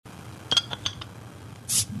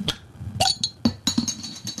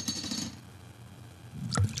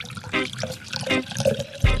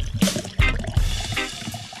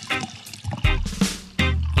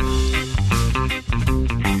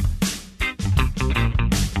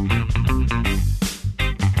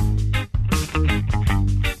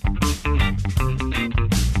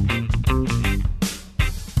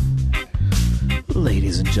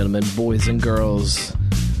gentlemen, boys and girls,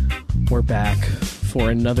 we're back for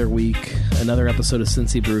another week, another episode of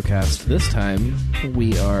Cincy Brewcast. This time,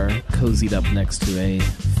 we are cozied up next to a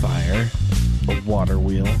fire, a water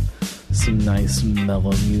wheel, some nice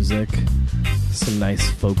mellow music, some nice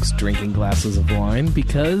folks drinking glasses of wine,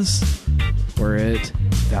 because we're at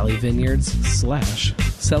Valley Vineyards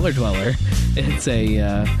 / Cellar Dweller. It's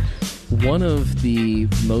a one of the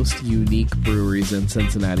most unique breweries in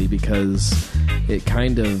Cincinnati because it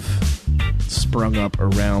kind of sprung up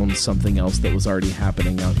around something else that was already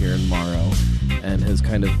happening out here in Morrow and has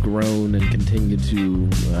kind of grown and continued to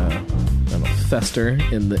fester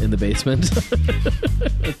in the basement.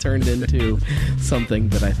 It turned into something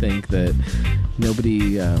that I think that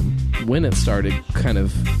nobody, when it started, kind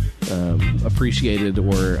of appreciated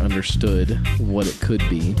or understood what it could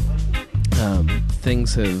be.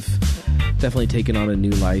 Things have definitely taken on a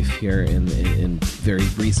new life here in very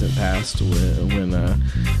recent past when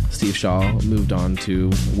Steve Shaw moved on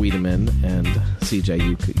to Wiedemann, and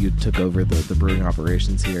CJ, you took over the brewing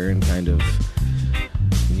operations here, and kind of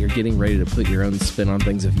you're getting ready to put your own spin on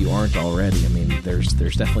things if you aren't already. I mean, there's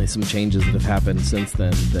definitely some changes that have happened since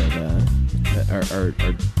then that are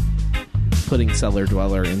putting Cellar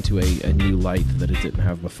Dweller into a new light that it didn't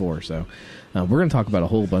have before. So we're going to talk about a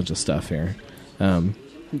whole bunch of stuff here.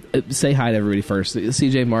 Say hi to everybody first.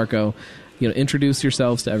 CJ, Marco, introduce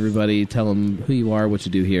yourselves to everybody. Tell them who you are, what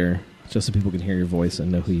you do here, just so people can hear your voice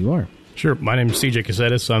and know who you are. Sure. My name is CJ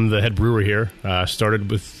Casetas. I'm the head brewer here. Started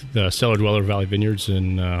with Cellar Dweller Valley Vineyards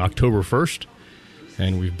in October 1st,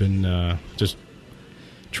 and we've been just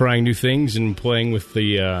trying new things and playing with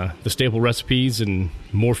the staple recipes and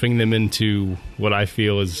morphing them into what I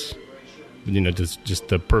feel is, just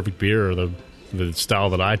the perfect beer or the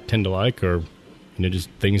style that I tend to like, or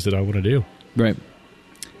just things that I want to do. Right.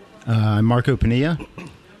 I'm Marco Pania,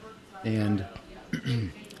 and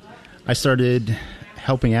I started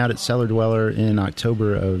helping out at Cellar Dweller in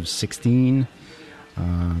October of 16.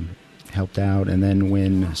 Helped out, and then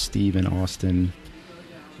when Steve and Austin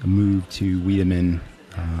moved to Wiedemann,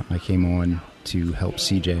 I came on to help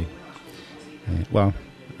CJ. Well,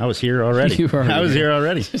 I was here already. I was here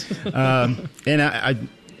already. And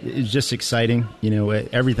it's just exciting.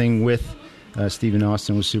 Everything with Steve and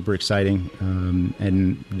Austin was super exciting.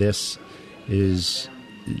 And this is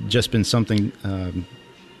just been something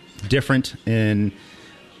different, and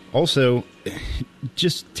also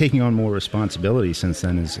just taking on more responsibility since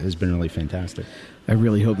then has been really fantastic. I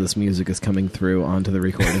really hope this music is coming through onto the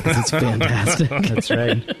recording because it's fantastic. That's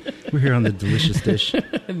right. We're here on the delicious dish.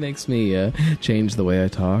 It makes me change the way I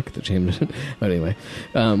talk. But anyway,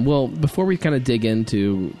 well, before we kind of dig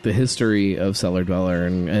into the history of Cellar Dweller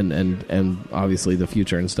and obviously the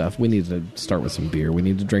future and stuff, we need to start with some beer. We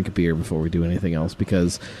need to drink a beer before we do anything else,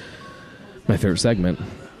 because my favorite segment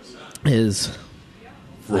is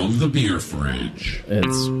From the Beer Fridge.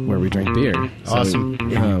 It's where we drink beer. Awesome.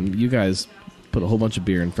 So, you guys put a whole bunch of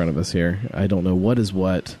beer in front of us here. I don't know what is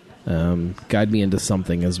what. Guide me into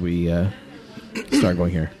something as we start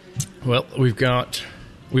going here. Well, we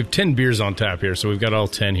have 10 beers on tap here, so we've got all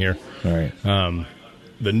 10 here. All right.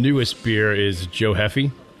 The newest beer is Joe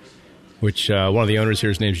Heffy, which one of the owners here,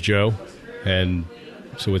 his name's Joe, and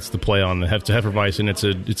so it's the play on the Hefeweizen.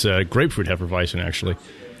 It's a grapefruit Hefeweizen, actually,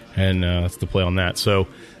 and that's the play on that. So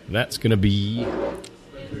that's going to be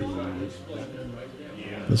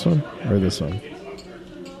this one or this one?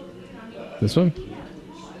 This one?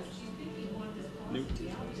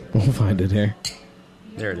 We'll find it here.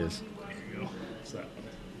 There it is.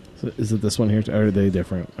 So is it this one here, or are they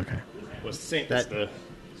different? Okay. Well, it's the same.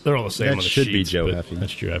 They're all the same that on the should sheets, be Joe but Heffy.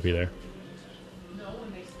 That's Joe Heffy there.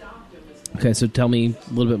 Okay, so tell me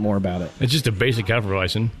a little bit more about it. It's just a basic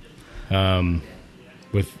Hefeweizen,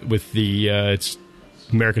 with the it's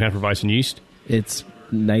American Hefeweizen yeast. It's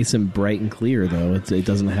nice and bright and clear, though. It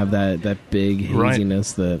doesn't have that big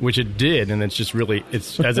haziness that which it did, and it's just really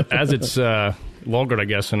it's as it's lagered, I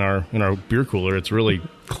guess, in our beer cooler. It's really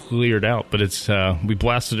cleared out, but it's we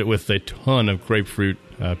blasted it with a ton of grapefruit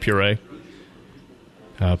puree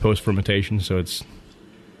post fermentation, so it's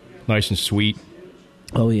nice and sweet.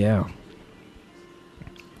 Oh yeah.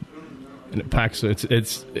 And it packs.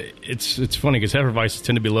 It's funny because Hefeweizens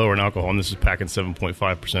tend to be lower in alcohol, and this is packing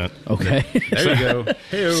 7.5%. Okay, There you go.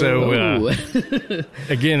 Hey-o. So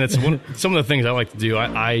again, it's some of the things I like to do.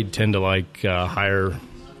 I tend to like higher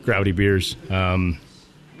gravity beers. I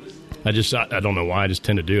don't know why. I just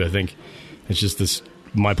tend to do. I think it's just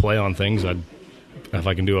my play on things. if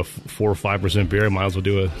I can do a 4 or 5% beer, I might as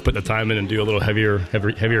well put the time in and do a little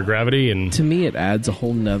heavier gravity. And to me, it adds a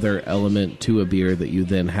whole nother element to a beer that you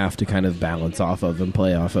then have to kind of balance off of and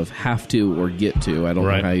play off of. Have to or get to. I don't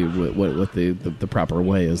know how what the proper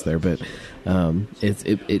way is there, but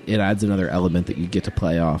it adds another element that you get to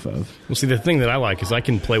play off of. Well, see, the thing that I like is I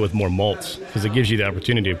can play with more malts because it gives you the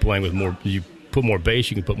opportunity of playing with more. You put more base,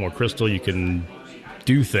 you can put more crystal, you can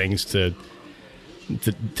do things to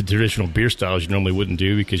traditional beer styles you normally wouldn't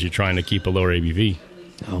do because you're trying to keep a lower ABV.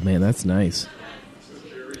 Oh man, that's nice.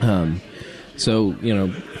 So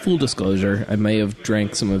full disclosure, I may have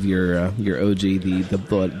drank some of your OG,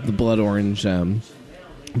 the blood orange,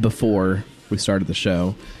 before we started the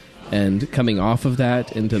show, and coming off of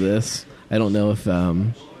that into this, I don't know if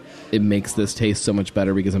it makes this taste so much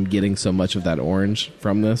better because I'm getting so much of that orange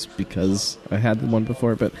from this because I had the one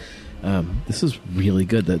before, but. This is really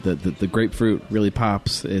good. The grapefruit really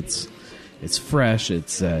pops. It's fresh.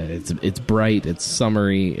 It's bright. It's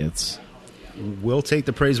summery. We'll take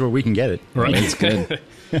the praise where we can get it. Right, it's good.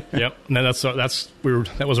 Yep. No,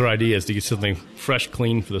 that was our idea, is to get something fresh,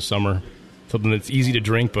 clean for the summer, something that's easy to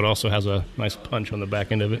drink but also has a nice punch on the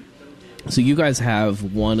back end of it. So you guys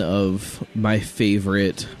have one of my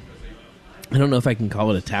favorite. I don't know if I can call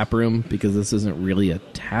it a tap room because this isn't really a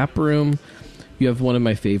tap room. You have one of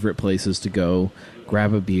my favorite places to go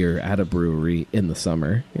grab a beer at a brewery in the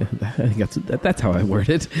summer. Yeah, I think that's how I word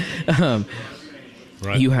it.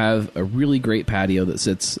 Right. You have a really great patio that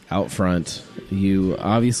sits out front. You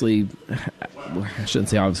obviously, I shouldn't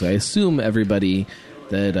say obviously, I assume everybody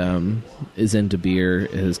that is into beer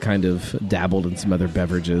has kind of dabbled in some other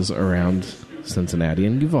beverages around Cincinnati.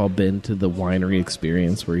 And you've all been to the winery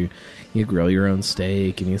experience where you grill your own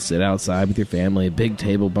steak and you sit outside with your family, a big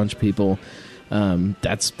table, bunch of people.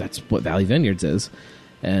 That's what Valley Vineyards is.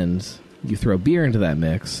 And you throw beer into that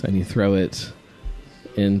mix and you throw it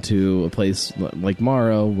into a place like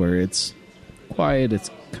Morrow where it's quiet,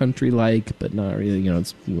 it's country-like, but not really,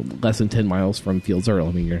 it's less than 10 miles from Fields Earl.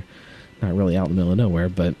 I mean, you're not really out in the middle of nowhere,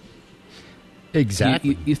 but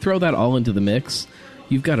exactly. You throw that all into the mix,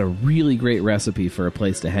 you've got a really great recipe for a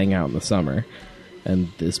place to hang out in the summer. And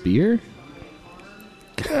this beer,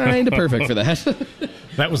 kind of perfect for that.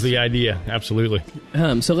 That was the idea, absolutely.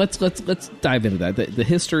 So let's dive into that. The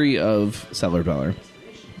history of Cellar Dweller.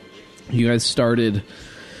 You guys started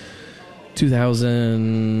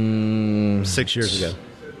 6 years ago.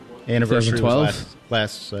 Anniversary was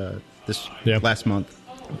last month.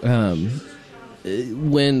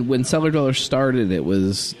 When Cellar Dweller started, it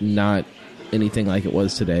was not anything like it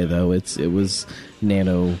was today, though. It was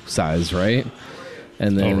nano size, right?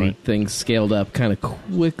 And then things scaled up kind of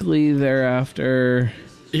quickly thereafter.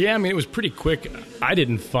 Yeah, I mean, it was pretty quick. I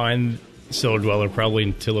didn't find Cellar Dweller probably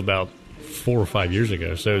until about 4 or 5 years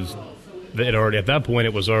ago. So at that point,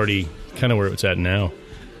 it was already kind of where it's at now.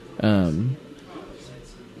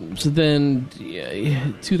 So then,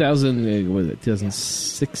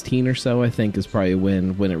 2016 or so, I think, is probably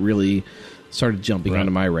when it really started jumping onto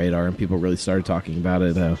my radar and people really started talking about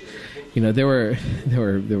it. There were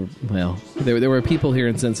people here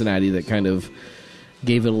in Cincinnati that kind of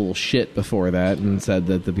gave it a little shit before that and said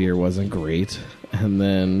that the beer wasn't great. And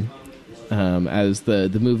then as the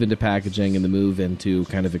move into packaging and the move into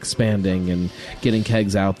kind of expanding and getting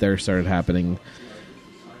kegs out there started happening,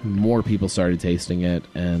 more people started tasting it,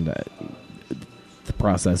 and the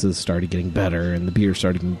processes started getting better, and the beer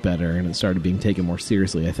started getting better, and it started being taken more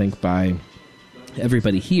seriously, I think, by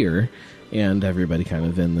everybody here and everybody kind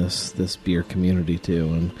of in this beer community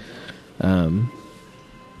too. And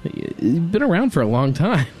you've been around for a long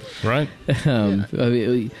time, right? I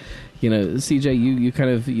mean, CJ, you kind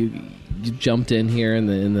of you jumped in here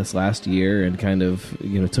in this last year and kind of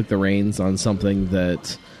took the reins on something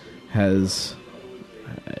that has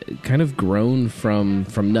kind of grown from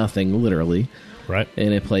nothing, literally, right,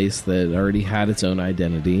 in a place that already had its own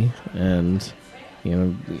identity. And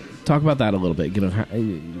talk about that a little bit.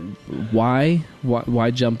 Why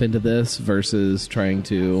jump into this versus trying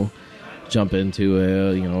to jump into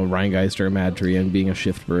a Rheingeister or Madtree and being a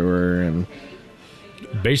shift brewer. And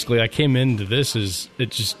basically, I came into this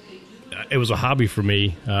it was a hobby for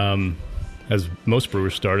me, as most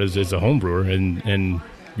brewers start as a home brewer, and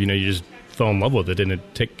you just fall in love with it, and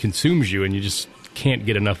it consumes you, and you just can't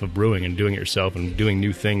get enough of brewing and doing it yourself and doing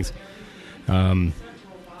new things.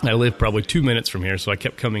 I live probably 2 minutes from here, so I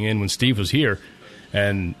kept coming in when Steve was here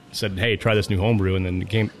and said, "Hey, try this new homebrew." And then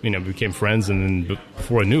became friends. And then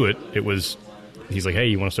before I knew it, he's like, "Hey,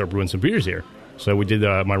 you want to start brewing some beers here?" So we did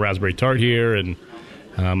my raspberry tart here, and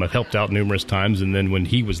I've helped out numerous times. And then when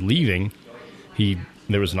he was leaving,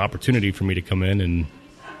 there was an opportunity for me to come in and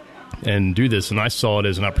and do this. And I saw it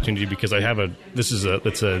as an opportunity because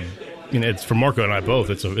it's for Marco and I both.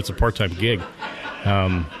 It's a part-time gig.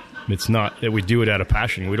 It's not that we do it out of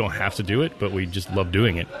passion. We don't have to do it, but we just love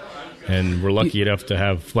doing it. And we're lucky enough to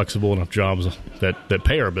have flexible enough jobs that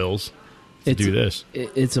pay our bills to do this.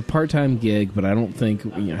 It's a part-time gig, but I don't think.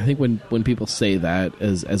 I think when people say that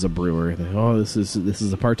as a brewer, they, this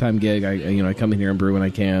is a part-time gig. I come in here and brew when I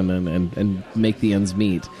can and make the ends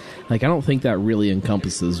meet. Like, I don't think that really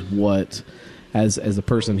encompasses what, as a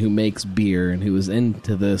person who makes beer and who is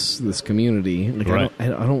into this community. Like, right.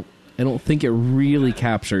 I don't think it really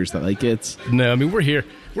captures that. Like, it's no. I mean, we're here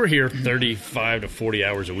 35 to 40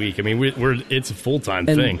 hours a week. I mean, it's a full-time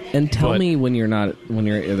thing. And tell me when you're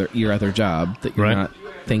at your other job that you're right. not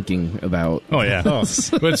thinking about. Oh yeah,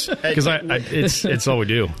 because it's all we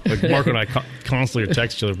do. Like, Mark and I constantly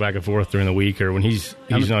text each other back and forth during the week, or when he's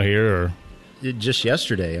not here, or just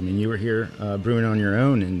yesterday. I mean, you were here brewing on your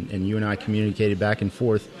own, and you and I communicated back and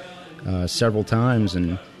forth several times,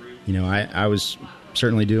 and I was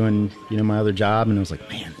certainly doing my other job, and I was like,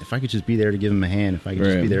 man, if I could just be there to give him a hand, if I could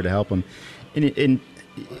just be there to help him. And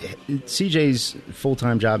CJ's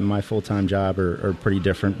full-time job and my full-time job are pretty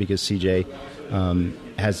different, because CJ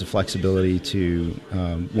has the flexibility to,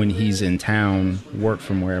 when he's in town, work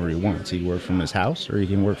from wherever he wants. He can work from his house, or he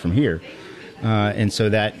can work from here. And so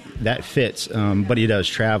that fits, but he does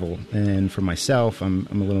travel. And for myself, I'm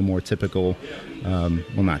a little more typical, well,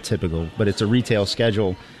 not typical, but it's a retail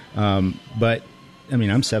schedule. But I mean,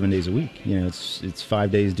 I'm 7 days a week. It's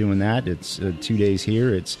 5 days doing that. It's 2 days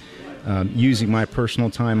here. It's using my personal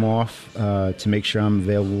time off to make sure I'm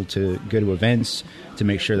available to go to events, to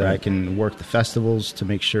make sure that I can work the festivals, to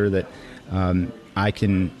make sure that I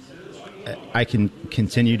can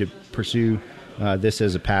continue to pursue this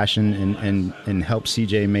as a passion and help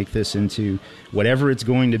CJ make this into whatever it's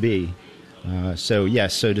going to be. So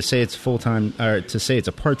to say it's full-time, or to say it's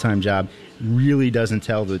a part-time job, really doesn't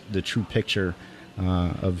tell the true picture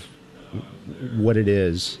of what it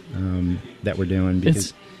is that we're doing,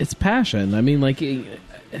 because it's passion. I mean, like,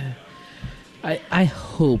 I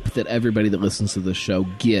hope that everybody that listens to this show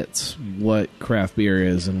gets what craft beer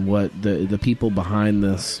is and what the people behind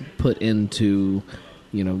this put into.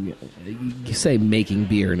 You say making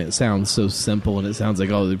beer, and it sounds so simple, and it sounds like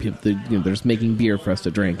the people they're just making beer for us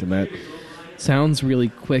to drink, and that sounds really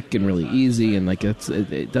quick and really easy, and like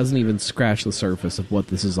it doesn't even scratch the surface of what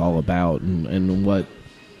this is all about, and what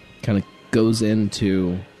kind of goes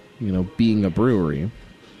into being a brewery.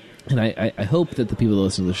 And I hope that the people that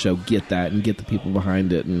listen to the show get that, and get the people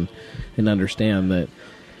behind it, and understand that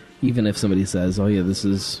even if somebody says, "Oh yeah, this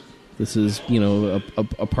is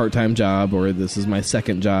a part-time job," or "This is my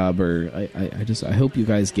second job," or I hope you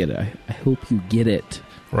guys get it. I hope you get it.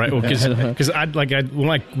 Right, well, because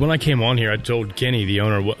when I came on here, I told Kenny, the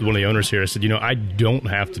owner, one of the owners here, I said, I don't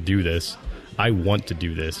have to do this. I want to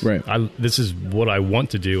do this. Right. This is what I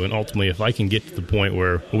want to do, and ultimately, if I can get to the point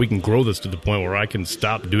where we can grow this to the point where I can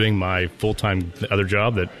stop doing my full-time other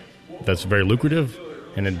job that's very lucrative,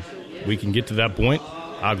 and then we can get to that point,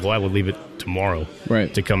 I'll gladly leave it tomorrow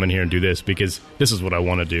to come in here and do this, because this is what I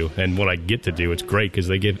want to do, and what I get to do. It's great because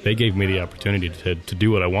they gave me the opportunity to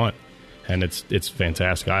do what I want. And it's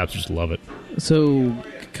fantastic. I just love it. So,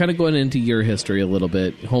 kind of going into your history a little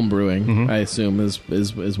bit, home brewing, I assume, is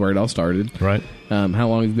where it all started. Right. How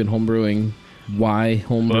long have you been home brewing? Why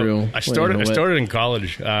home brew? Well, I started in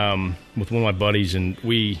college with one of my buddies, and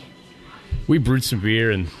we brewed some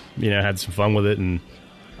beer and had some fun with it. And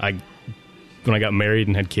when I got married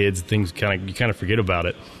and had kids, things you kind of forget about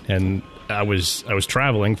it. And I was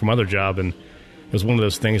traveling from other job, and it was one of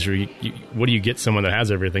those things where what do you get someone that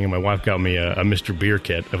has everything? And my wife got me a Mr. Beer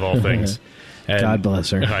kit, of all things. And God bless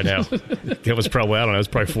her. I know. It was probably, I don't know, it was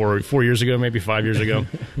probably 4 years ago, maybe 5 years ago.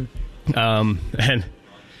 And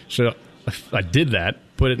so I did that,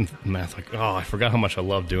 put it in, and I was like, I forgot how much I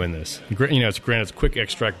love doing this. It's a quick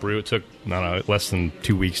extract brew. It took, less than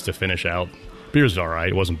 2 weeks to finish out. Beer's all right.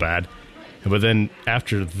 It wasn't bad. But then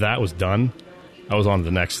after that was done, I was on to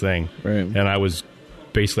the next thing. Right. And I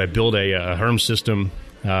built a Herm system,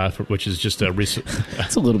 which is just a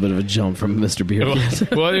It's a little bit of a jump from Mr. Beer.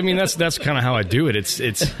 Well, I mean, that's kind of how I do it.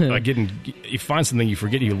 It's like you find something you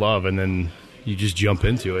forget you love, and then you just jump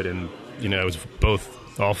into it, and it's both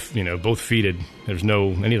feeded. There's no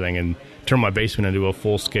anything, and turn my basement into a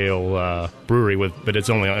full scale brewery but it's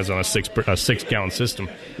on a 6 gallon system.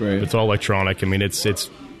 Right. It's all electronic. I mean, it's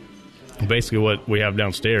basically what we have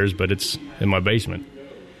downstairs, but it's in my basement,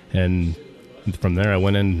 and from there I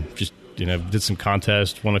went in, just did some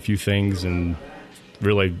contests, won a few things, and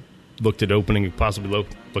really looked at opening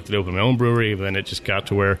my own brewery. And then it just got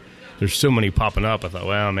to where there's so many popping up. I thought,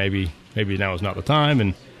 well, maybe now is not the time,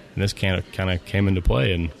 and this kind of came into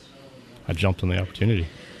play, and I jumped on the opportunity.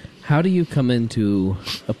 How do you come into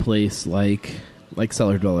a place like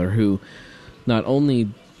Cellar Dweller, who not only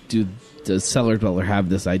does Cellar Dweller have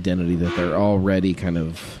this identity that they're already kind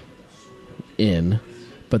of in,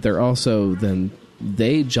 but they're also then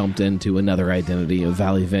they jumped into another identity of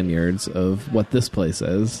Valley Vineyards, of what this place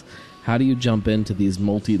is. How do you jump into these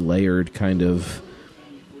multi-layered kind of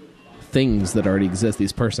things that already exist,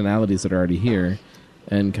 these personalities that are already here,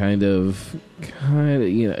 and kind of,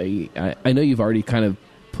 you know, I know you've already kind of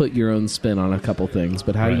put your own spin on a couple things,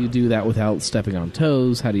 but how do you do that without stepping on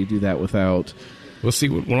toes? How do you do that without We'll see.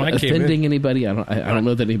 When I came offending anybody? I don't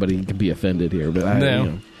know that anybody can be offended here, but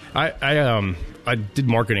I did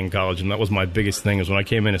marketing in college, and that was my biggest thing. Is when I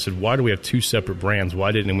came in, I said, "Why do we have two separate brands?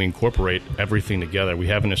 Why didn't we incorporate everything together? We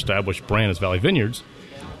have an established brand as Valley Vineyards.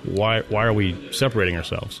 Why are we separating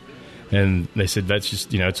ourselves?" And they said, "That's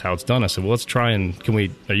just it's how it's done." I said, "Well, let's try and can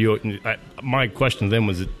we? My question to them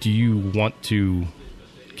was, do you want to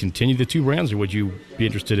continue the two brands, or would you be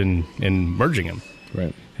interested in merging them?"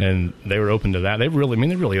 Right. And they were open to that. They're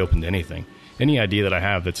really open to anything. Any idea that I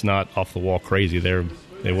have that's not off the wall crazy, they're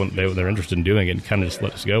interested in doing it, and kind of just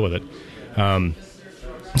let us go with it.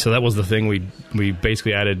 So that was the thing. We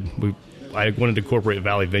basically added. I wanted to incorporate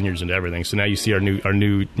Valley Vineyards into everything. So now you see our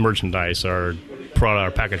new merchandise, our product,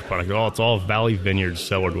 our packaged product. It's all Valley Vineyards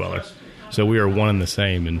Cellar Dweller. So we are one and the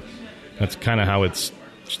same, and that's kind of how I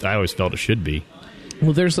always felt it should be.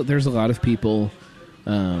 Well, there's a lot of people.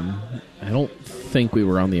 I don't think we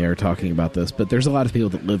were on the air talking about this, but there's a lot of people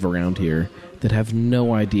that live around here that have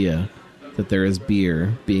no idea that there is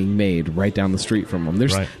beer being made right down the street from them.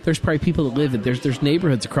 There's probably people that live. There's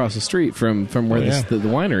neighborhoods across the street from where the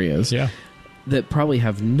winery is. Yeah. That probably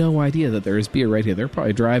have no idea that there is beer right here. They're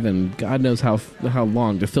probably driving God knows how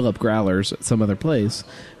long to fill up growlers at some other place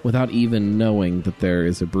without even knowing that there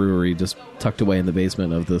is a brewery just tucked away in the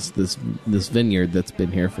basement of this vineyard that's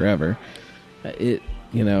been here forever. That's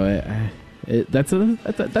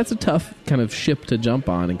a tough kind of ship to jump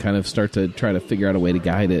on and kind of start to try to figure out a way to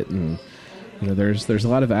guide it. And there's a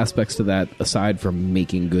lot of aspects to that aside from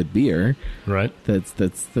making good beer. Right. That's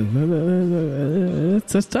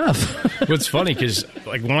tough. What's funny because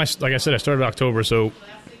like I said, I started in October, so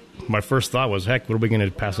my first thought was, heck, what are we going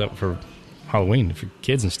to pass out for Halloween for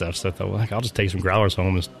kids and stuff? So I thought, well, heck, I'll just take some growlers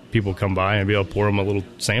home as people come by and be able to pour them a little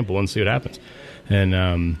sample and see what happens.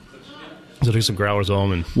 And so I took some growlers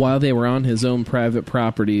home. And while they were on his own private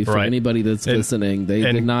property, for anybody that's listening, they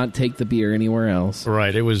did not take the beer anywhere else.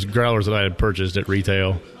 Right. It was growlers that I had purchased at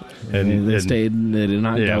retail. And they did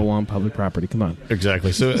not go on public property. Come on.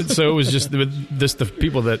 Exactly. So it was just the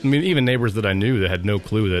people that, even neighbors that I knew that had no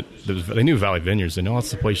clue that they knew Valley Vineyards. They know that's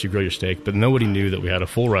the place you grill your steak, but nobody knew that we had a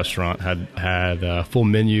full restaurant, had a full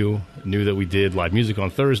menu, knew that we did live music on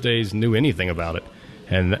Thursdays, knew anything about it.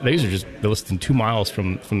 And these are just less than 2 miles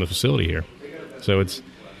from the facility here. So it's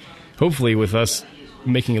hopefully with us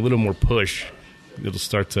making a little more push, it'll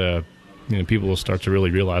start to, people will start to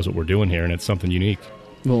really realize what we're doing here, and it's something unique.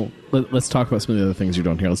 Well, let's talk about some of the other things you're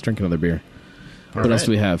doing here. Let's drink another beer. What else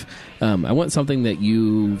do we have? I want something that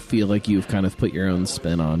you feel like you've kind of put your own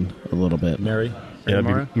spin on a little bit. Mary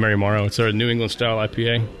Morrow. It's our New England style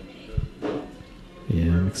IPA. Yeah,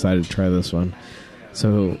 I'm excited to try this one.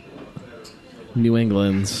 So, New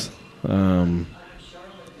England's, love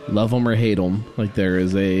them or hate them. Like there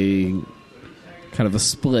is a kind of a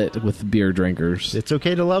split with beer drinkers. It's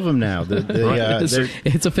okay to love them now.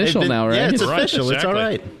 It's official now, right? Yeah, it's official. Exactly. It's all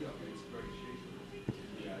right.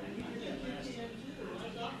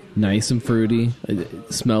 Nice and fruity.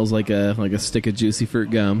 It smells like a stick of juicy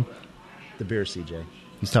fruit gum. The beer, CJ.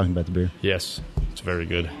 He's talking about the beer. Yes, it's very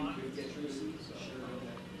good.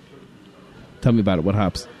 Tell me about it. What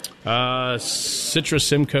hops? Citra,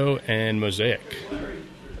 Simcoe, and Mosaic.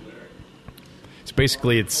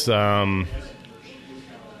 Basically, it's let's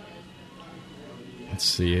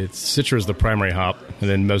see, Citra is the primary hop, and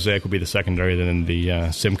then Mosaic will be the secondary, then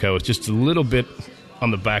the Simcoe. It's just a little bit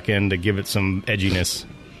on the back end to give it some edginess.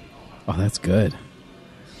 Oh, that's good.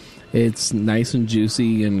 It's nice and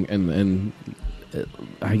juicy, and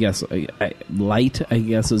I guess light. I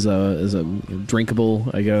guess is a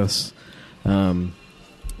drinkable. I guess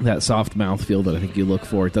that soft mouthfeel that I think you look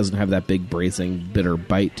for. It doesn't have that big bracing bitter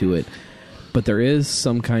bite to it. But there is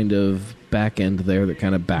some kind of back end there that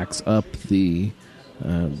kind of backs up the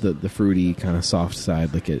fruity kind of soft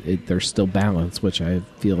side. Like there's still balance, which I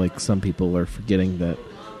feel like some people are forgetting that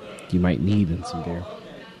you might need in some beer.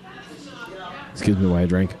 Excuse me while I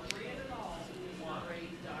drink.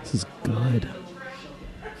 This is good.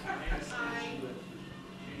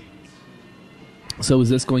 So is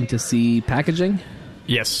this going to see packaging?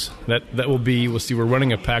 Yes, that will be. We'll see. We're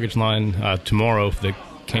running a package line tomorrow. If the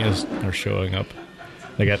cans are showing up,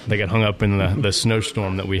 they got hung up in the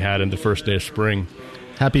snowstorm that we had in the first day of spring.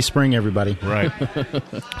 Happy spring, everybody! Right.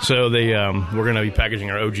 So we're going to be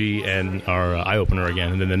packaging our OG and our eye opener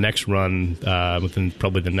again, and then the next run within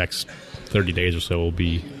probably the next 30 days or so will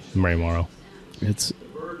be Mary Morrow. It's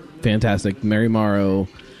fantastic, Mary Morrow.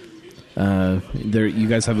 You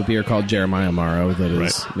guys have a beer called Jeremiah Morrow that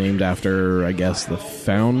is named after, I guess, the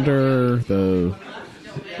founder.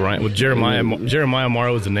 Right. Well, Jeremiah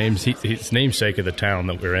Morrow is the namesake of the town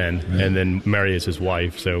that we're in, and then Mary is his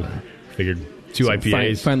wife. So, figured two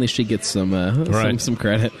IPAs. Finally, she gets some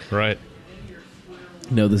credit. Right.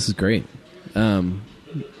 No, this is great.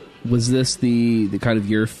 Was this the kind of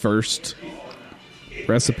your first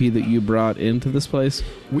recipe that you brought into this place?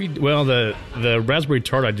 The raspberry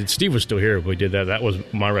tart I did. Steve was still here. We did that. That was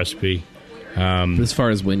my recipe. As far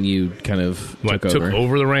as when you kind of took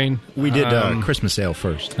over the reign, we did Christmas ale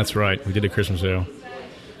first. That's right. We did a Christmas ale,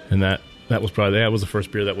 and that was the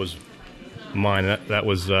first beer that was mine. That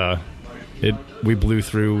was it. We blew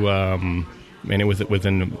through, and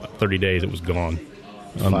within 30 days it was gone.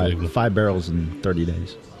 Unbelievable. 5 barrels in 30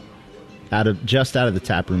 days. Out of the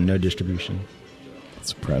tap room, no distribution.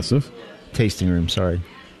 That's impressive. Tasting room, sorry.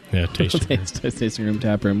 Yeah, tasting room,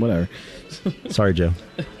 tap room, whatever. Sorry, Joe.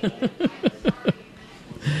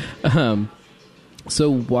 So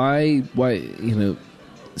why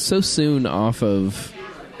so soon off of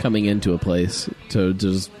coming into a place to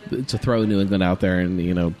throw New England out there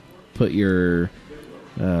and put your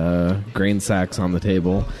grain sacks on the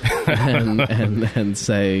table and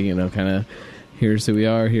say kind of, here's who we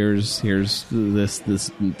are, here's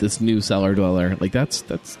this new cellar dweller. Like that's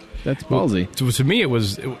ballsy. So to me,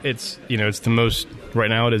 it's the most right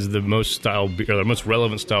now. It is the most style beer, or the most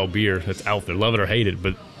relevant style beer that's out there. Love it or hate it,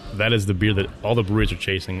 but that is the beer that all the breweries are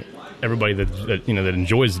chasing. Everybody that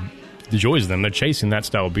enjoys them, they're chasing that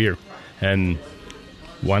style of beer. And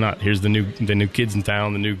why not? Here's the new kids in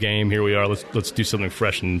town, the new game. Here we are. Let's do something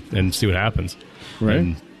fresh and see what happens. Right.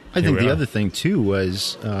 And I think the other thing too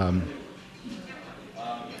was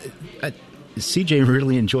CJ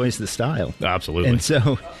really enjoys the style. Absolutely. And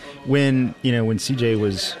so when CJ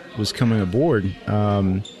was coming aboard,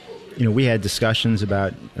 we had discussions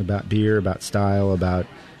about beer, about style, about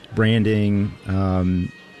branding,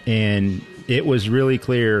 and it was really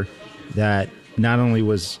clear that not only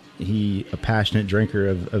was he a passionate drinker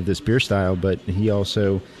of this beer style, but he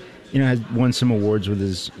also has won some awards with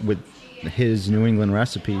his New England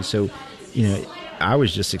recipe. So I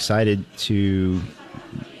was just excited to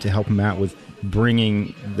help him out with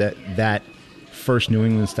bringing that first New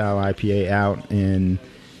England style IPA out. And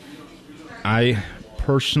I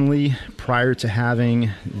personally, prior to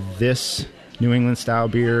having this New England style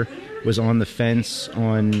beer, was on the fence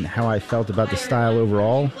on how I felt about the style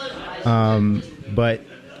overall. But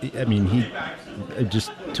I mean, he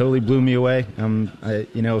just totally blew me away.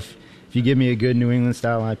 If you give me a good New England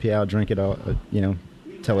style IPA, I'll drink it all,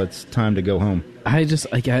 till it's time to go home. I just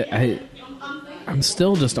I'm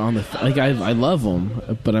still just on the I love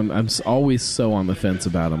them, but I'm always so on the fence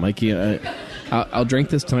about them. I'll drink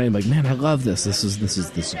this tonight. I'm like, man, I love this. This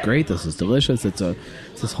is great. This is delicious. It's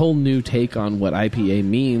this whole new take on what IPA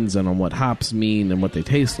means and on what hops mean and what they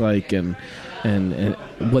taste like and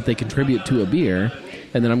what they contribute to a beer.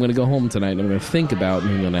 And then I'm going to go home tonight and I'm going to think about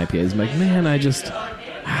New England IPAs. I'm like, man, I just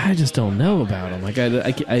don't know about them. Like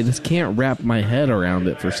I just can't wrap my head around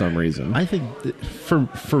it for some reason. I think that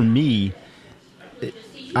for me,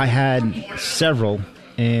 I had several,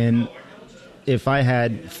 and if I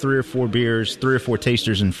had 3 or 4 beers, 3 or 4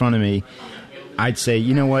 tasters in front of me, I'd say,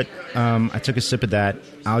 you know what, I took a sip of that,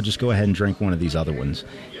 I'll just go ahead and drink one of these other ones.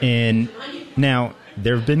 And now,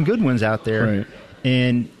 there have been good ones out there, right.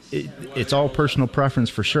 And it's all personal preference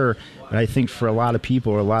for sure, but I think for a lot of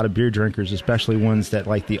people, or a lot of beer drinkers, especially ones that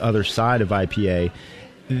like the other side of IPA,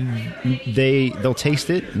 they'll taste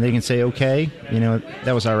it and they can say, okay,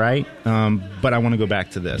 that was all right, but I want to go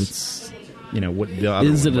back to this. What the other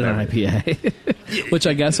is one, it an IPA? Which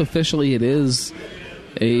I guess officially it is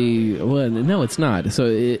no, it's not. So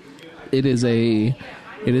it is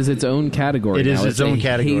its own category. It is its own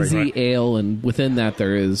category. Hazy right. ale, and within that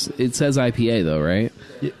it says IPA though, right?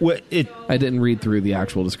 I didn't read through the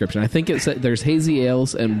actual description. I think it said there's hazy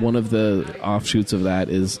ales, and one of the offshoots of that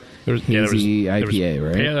is hazy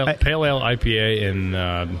IPA, right? Pale ale IPA, and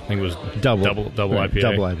I think it was double IPA. Double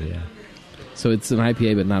IPA. So it's an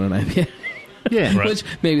IPA, but not an IPA. Yeah, right. Which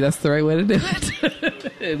maybe that's the right way to do it.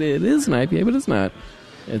 It is an IPA, but it's not.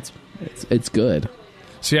 It's good.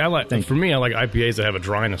 See, I like IPAs that have a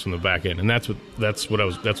dryness on the back end, and that's what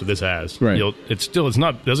this has. Right. It doesn't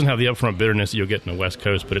have the upfront bitterness that you'll get in the West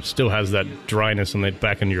Coast, but it still has that dryness on the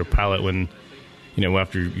back end of your palate when,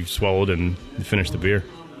 after you've swallowed and you finish the beer.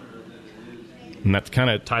 And that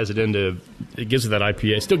kind of ties it into, it gives it that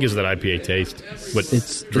IPA, it still gives it that IPA taste, what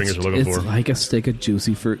drinkers are looking for. It's like a stick of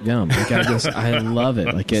juicy fruit gum. Like I love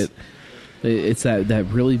it. Like it's that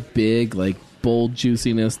really big, like, bold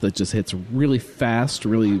juiciness that just hits really fast,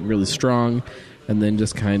 really, really strong, and then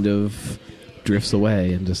just kind of drifts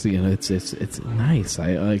away. And just, it's nice.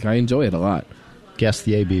 I enjoy it a lot. Guess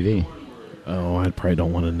the ABV. Oh, I probably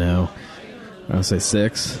don't want to know. I'll say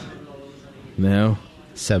 6. No.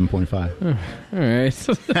 7.5. All right.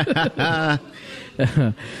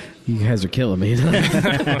 You guys are killing me.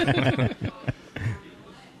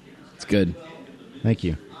 It's good. Thank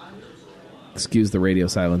you. Excuse the radio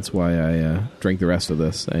silence while I drink the rest of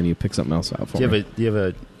this, and you pick something else out for me. Do you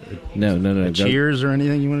have No. cheers or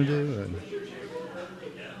anything you want to do?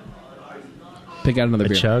 Pick out another A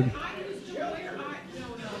beer. chug?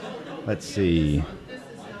 Let's see.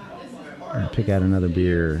 Pick out another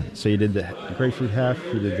beer. So you did the Grapefruit Hef,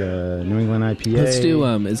 you did the New England IPA. Let's do,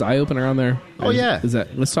 is Eye Opener on there? Oh, yeah.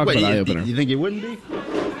 Let's talk about Eye Opener. You think it wouldn't be?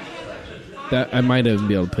 That I might even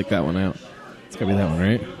be able to pick that one out. It's got to be that one,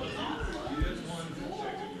 right?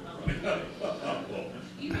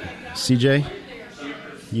 CJ,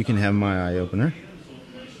 you can have my Eye Opener.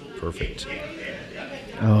 Perfect.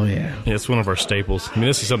 Oh, yeah. Yeah, it's one of our staples. I mean,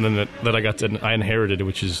 this is something that I inherited,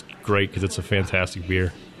 which is great because it's a fantastic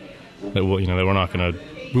beer. That we're not going to,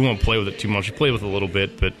 we won't play with it too much. We play with it a little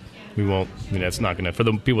bit, but we won't. It's not going to. For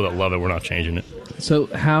the people that love it, we're not changing it. So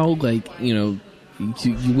how, you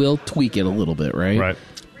will tweak it a little bit, right? Right.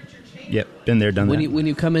 Yep, been there, done that. When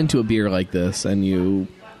you come into a beer like this and you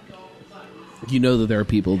know that there are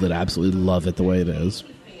people that absolutely love it the way it is,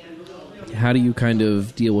 how do you kind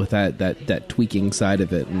of deal with that tweaking side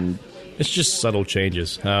of it? And it's just subtle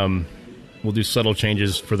changes. We'll do subtle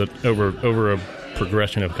changes for over a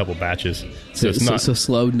progression of a couple batches. So it's not so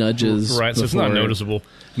slow nudges, right? So it's not noticeable.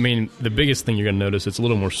 I mean, the biggest thing you're going to notice, it's a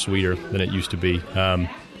little more sweeter than it used to be.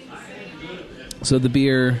 So the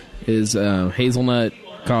beer is hazelnut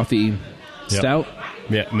coffee stout.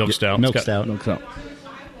 Yeah, milk stout. Milk stout.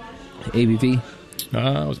 ABV.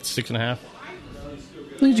 Was it 6.5?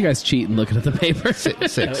 Look at you guys cheating looking at the paper. 6.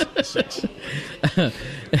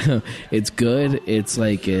 It's good. It's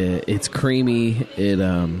like it's creamy. It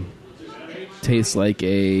tastes like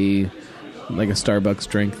a Starbucks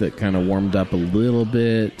drink that kind of warmed up a little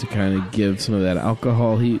bit to kind of give some of that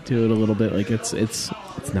alcohol heat to it a little bit. Like it's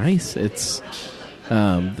nice. It's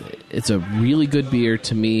a really good beer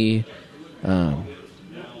to me.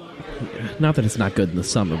 Not that it's not good in the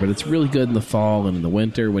summer, but it's really good in the fall and in the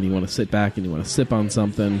winter when you want to sit back and you want to sip on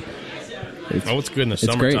something. It's good in the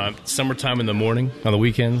summertime. Summertime in the morning, on the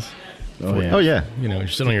weekends. Oh yeah. Oh, yeah. You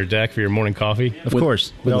sit on your deck for your morning coffee. Of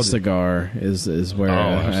course. With a cigar is where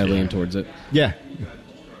I lean towards it. Yeah.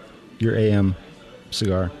 Your AM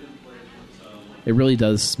cigar. It really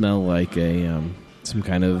does smell like some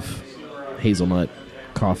kind of hazelnut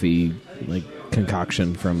coffee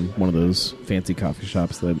concoction from one of those fancy coffee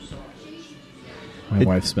shops that my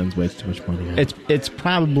wife spends way too much money on. It's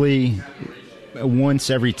probably once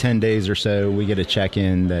every 10 days or so we get a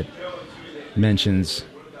check-in that mentions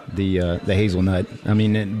the hazelnut. I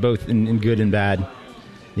mean, both in good and bad,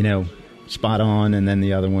 spot on, and then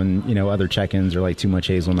the other one, other check-ins are like too much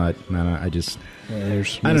hazelnut. And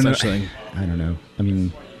There's I no don't know. such thing. I don't know. I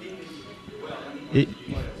mean,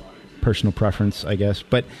 personal preference, I guess.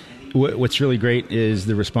 But what's really great is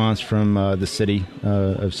the response from the city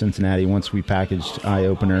of Cincinnati once we packaged Eye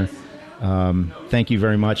Opener. Thank you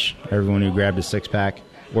very much, everyone who grabbed a 6-pack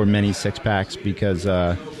or many 6-packs, because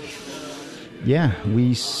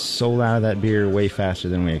we sold out of that beer way faster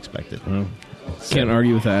than we expected. Can't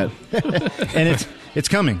argue with that. And it's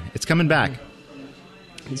coming. It's coming back.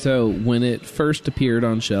 So when it first appeared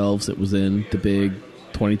on shelves, it was in the big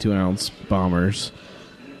 22-ounce bombers,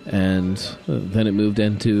 and then it moved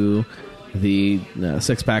into the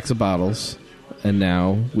 6-packs of bottles, and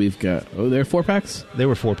now we've got... Oh, there are 4-packs? They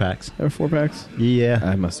were 4-packs. There were 4-packs? Yeah.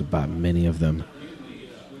 I must have bought many of them.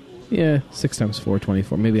 Yeah, 6 times 4,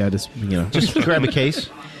 24. Maybe I just, Just grab a case.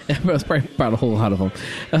 I was probably bought a whole lot of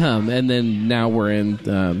them. And then now we're in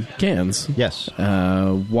cans. Yes.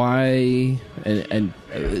 Why... And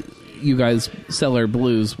you guys, Cellar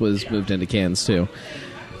Blues was moved into cans, too.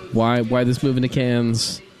 Why this move into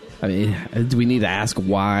cans? I mean, do we need to ask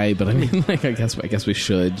why? But I mean, I guess we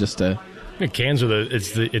should just to. Cans are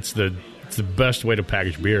it's the best way to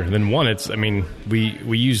package beer. And then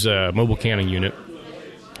we use a mobile canning unit,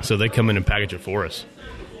 So they come in and package it for us.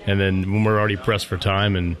 And then when we're already pressed for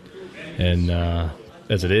time and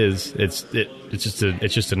as it is, it's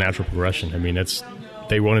just a natural progression. I mean,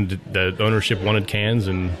 the ownership wanted cans,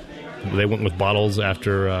 and they went with bottles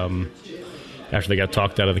after they got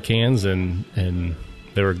talked out of the cans, and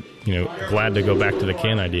they were glad to go back to the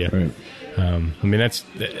can idea. Right. I mean, that's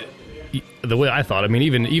the way I thought. I mean,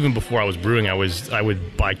 even before I was brewing, I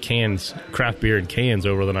would buy cans, craft beer in cans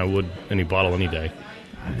over than I would any bottle any day.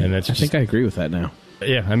 And that's I think I agree with that now.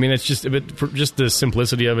 Yeah, I mean, it's just for just the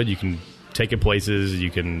simplicity of it. You can take it places. You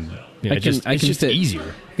can. It's just easier.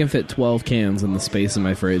 I can fit 12 cans in the space in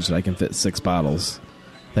my fridge that I can fit 6 bottles.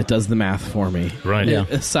 That does the math for me. Right. Yeah.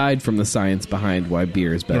 Aside from the science behind why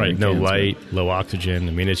beer is better. Right. in No cans, light, low oxygen.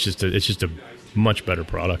 I mean, it's just a much better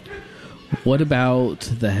product. What about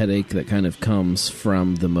the headache that kind of comes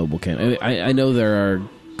from the mobile can? I know there are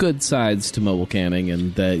good sides to mobile canning,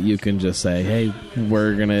 and that you can just say, hey,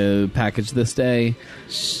 we're going to package this day.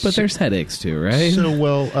 But there's headaches too, right? So,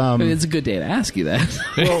 well... I mean, it's a good day to ask you that.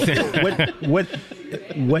 Well,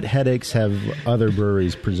 what headaches have other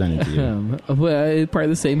breweries presented to you? Well, probably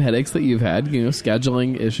the same headaches that you've had,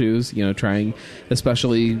 scheduling issues, trying,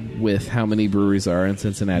 especially with how many breweries are in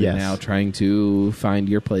Cincinnati Yes. now, trying to find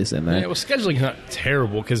your place in that. Yeah, well, scheduling's not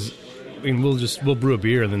terrible because we'll brew a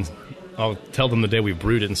beer and then I'll tell them the day we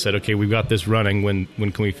brewed it and said, okay, we've got this running. When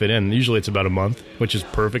can we fit in? Usually it's about a month, which is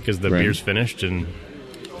perfect because the Right. beer's finished and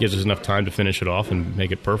gives us enough time to finish it off and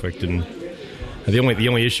make it perfect. And the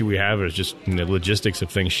only issue we have is just the logistics of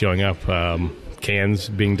things showing up. Cans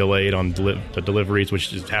being delayed on the deliveries,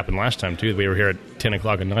 which just happened last time too. We were here at 10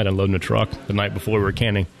 o'clock at night unloading a truck the night before we were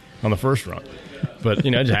canning on the first run. But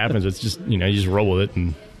it just happens. It's just you just roll with it.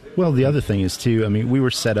 And Well, the other thing is, too, I mean, we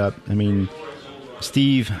were set up. I mean,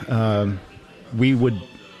 Steve, we would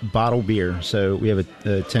bottle beer. So we have a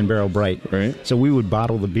 10-barrel Bright. Right. So we would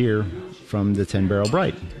bottle the beer from the 10-barrel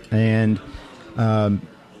Bright. And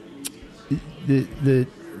the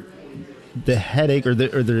headache or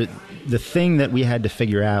the thing that we had to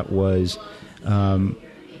figure out was to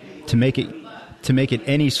make it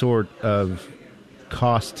any sort of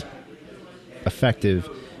cost effective,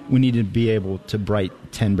 we needed to be able to bright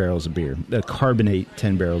 10 barrels of beer, carbonate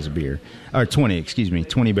 10 barrels of beer, or 20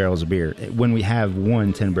 barrels of beer when we have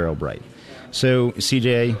one 10-barrel bright. So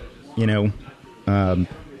CJ,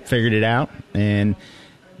 figured it out, and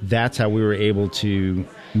that's how we were able to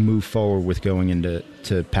move forward with going into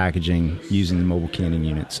packaging using the mobile canning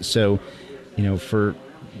units. So, for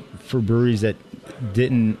breweries that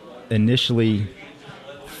didn't initially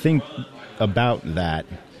think about that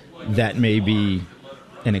may be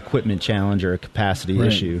an equipment challenge or a capacity Right.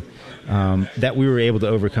 issue that we were able to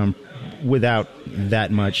overcome without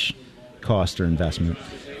that much cost or investment.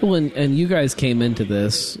 Well, and you guys came into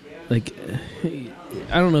this, like,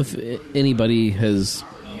 I don't know if anybody has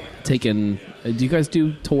taken... Do you guys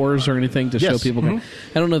do tours or anything to show Yes. people? Mm-hmm.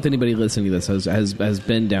 I don't know if anybody listening to this has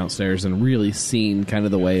been downstairs and really seen kind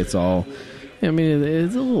of the way it's all... I mean,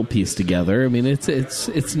 it's a little pieced together. I mean,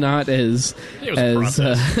 it's not as It was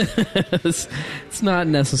a as it's not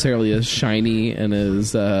necessarily as shiny and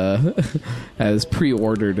as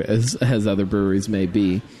pre-ordered as other breweries may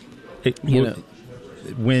be.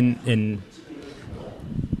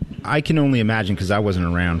 I can only imagine, because I wasn't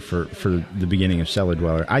around for the beginning of Cellar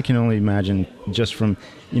Dweller, I can only imagine just from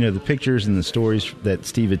the pictures and the stories that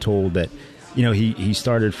Steve had told that he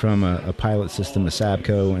started from a pilot system, a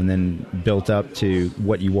Sabco, and then built up to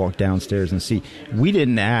what you walk downstairs and see. We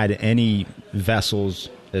didn't add any vessels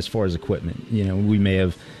as far as equipment. We may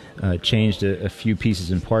have changed a few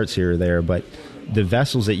pieces and parts here or there, but the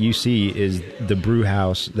vessels that you see is the brew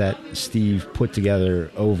house that Steve put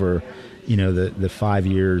together over the 5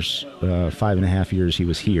 years, 5.5 years he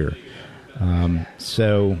was here. I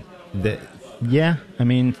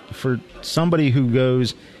mean, for somebody who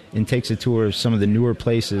goes and takes a tour of some of the newer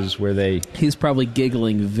places where he's probably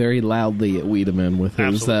giggling very loudly at Wiedemann with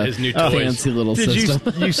his new toys. fancy little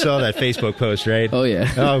system. You saw that Facebook post, right? Oh,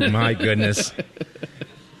 yeah. Oh, my goodness.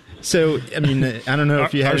 So, I mean, I don't know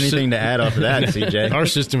if you have anything to add off of that, CJ. Our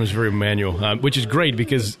system is very manual, which is great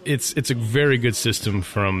because it's a very good system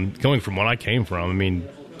going from what I came from. I mean,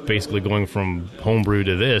 basically going from homebrew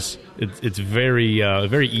to this, it's very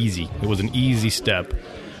very easy. It was an easy step,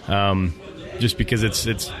 just because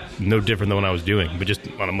it's no different than what I was doing, but just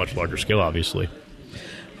on a much larger scale, obviously.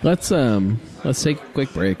 Let's take a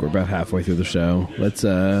quick break. We're about halfway through the show. Let's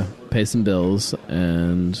pay some bills,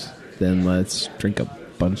 and then let's drink a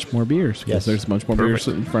bunch more beers, because Yes. there's a bunch more beers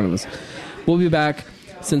in front of us. We'll be back.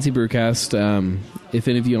 Cincy Brewcast. If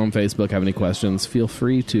any of you on Facebook have any questions, feel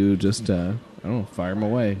free to just I don't know, fire them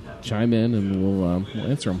away. Chime in, and we'll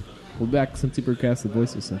answer them. We'll be back. Cincy Brewcast, the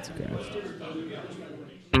voice of Cincy Craft.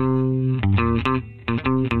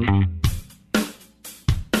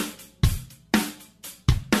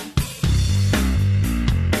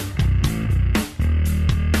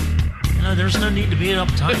 There's no need to be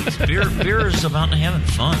uptight. Beer is about having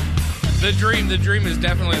fun. The dream is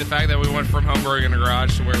definitely the fact that we went from home brewing in a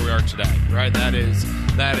garage to where we are today, right? That is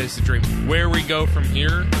the dream. Where we go from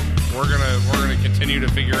here, we're gonna continue to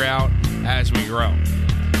figure out as we grow.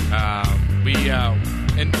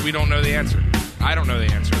 And we don't know the answer. I don't know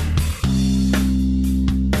the answer.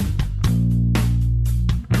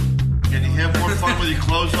 Can you have more fun with your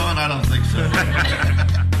clothes on? I don't think so.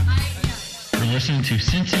 You're listening to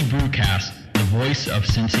Cincy Brewcast, the voice of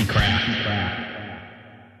Cincy Craft.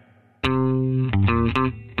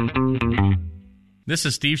 This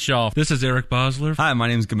is Steve Shaw. This is Eric Bosler. Hi, my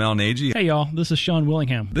name is Gamal Nagy. Hey, y'all. This is Sean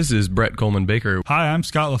Willingham. This is Brett Coleman Baker. Hi, I'm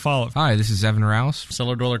Scott LaFollette. Hi, this is Evan Rouse.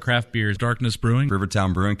 Cellar Dweller Craft Beers. Darkness Brewing.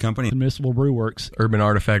 Rivertown Brewing Company. Municipal Brew Works. Urban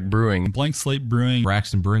Artifact Brewing. Blank Slate Brewing.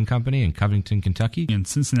 Braxton Brewing Company in Covington, Kentucky. In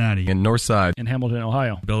Cincinnati. In Northside. In Hamilton,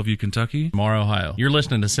 Ohio. Bellevue, Kentucky. Mar, Ohio. You're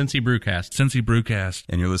listening to Cincy Brewcast. Cincy Brewcast.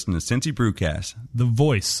 And you're listening to Cincy Brewcast. The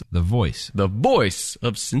voice. The voice. The voice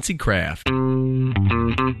of Cincy Craft.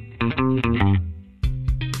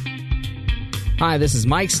 Hi, this is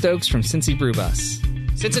Mike Stokes from Cincy Brew Bus.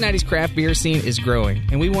 Cincinnati's craft beer scene is growing,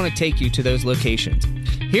 and we want to take you to those locations.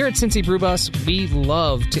 Here at Cincy Brew Bus, we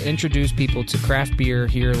love to introduce people to craft beer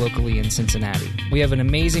here locally in Cincinnati. We have an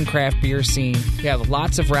amazing craft beer scene. We have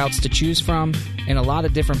lots of routes to choose from and a lot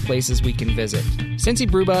of different places we can visit. Cincy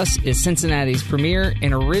Brew Bus is Cincinnati's premier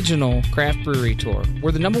and original craft brewery tour.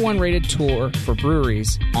 We're the #1 rated tour for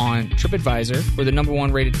breweries on TripAdvisor. We're the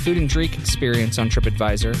 #1 rated food and drink experience on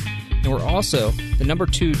TripAdvisor. And we're also the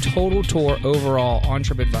 #2 total tour overall on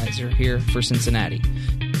TripAdvisor here for Cincinnati.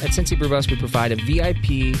 At Cincy Brew Bus, we provide a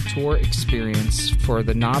VIP tour experience for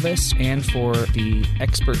the novice and for the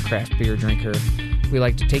expert craft beer drinker. We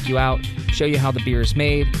like to take you out, show you how the beer is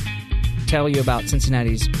made, tell you about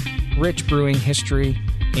Cincinnati's rich brewing history,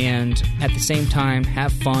 and at the same time,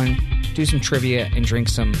 have fun, do some trivia, and drink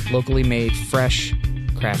some locally made, fresh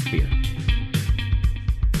craft beer.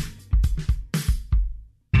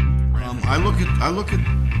 I look at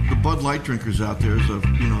the Bud Light drinkers out there as a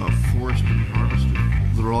forest to be harvested.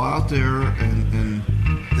 They're all out there and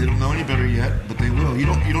they don't know any better yet, but they will. You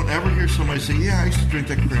don't ever hear somebody say, "Yeah, I used to drink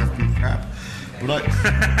that craft beer crap," but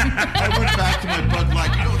I went back to my Bud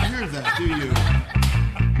Light. You don't hear that, do you?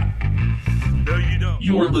 No, you don't.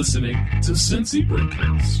 You're listening to Cincy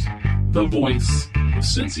Brewcast, the voice of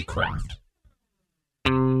Cincy Craft.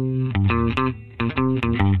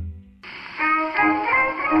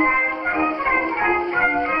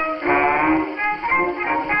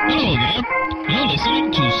 Hello there. You're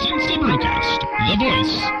listening to Cincy Brewcast, the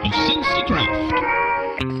voice of Cincy Craft.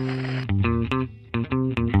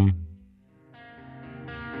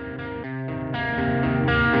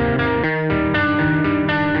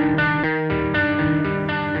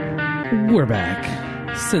 We're back.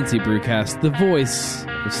 Cincy Brewcast, the voice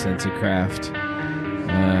of Cincy Craft.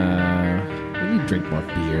 We need to drink more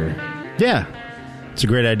beer. Yeah, it's a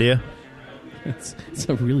great idea. It's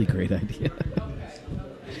a really great idea.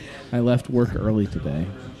 I left work early today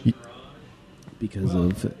because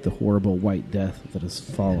of the horrible white death that has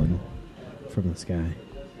fallen from the sky.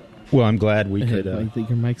 Well, I'm glad we could... I think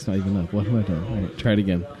your mic's not even up. What am I doing? All right, try it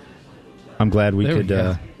again. I'm glad we could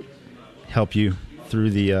go. help you through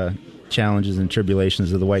the challenges and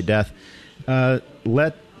tribulations of the White Death.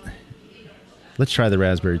 Let's try the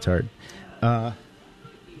raspberry tart.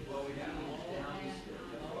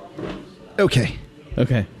 Okay.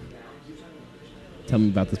 Tell me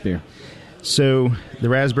about this beer. So the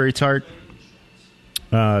raspberry tart,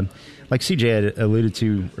 like CJ had alluded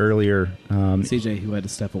to earlier. CJ, who had to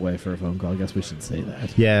step away for a phone call. I guess we should say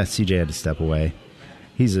that. Yeah, CJ had to step away.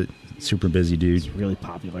 He's a super busy dude. He's really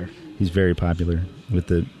popular. He's very popular with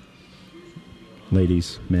the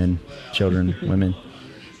ladies, men, children, women,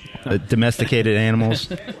 domesticated animals.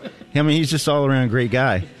 I mean, he's just all around great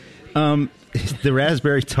guy. The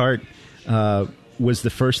raspberry tart was the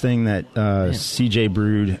first thing that CJ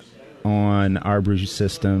brewed on our brew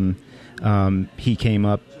system. He came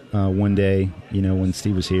up one day, when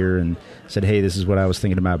Steve was here and said, "Hey, this is what I was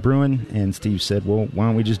thinking about brewing." And Steve said, "Well, why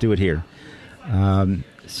don't we just do it here?"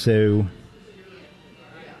 So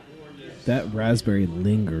that raspberry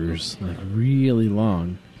lingers like really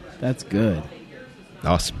long. That's good.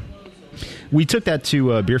 Awesome. We took that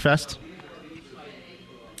to Beer Fest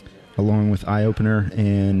along with Eye Opener,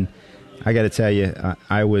 and I got to tell you,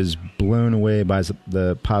 I was blown away by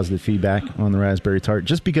the positive feedback on the raspberry tart.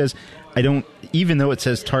 Just because even though it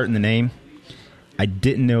says tart in the name, I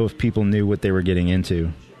didn't know if people knew what they were getting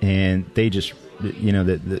into, and they just,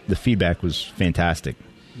 the feedback was fantastic.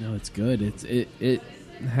 No, it's good. It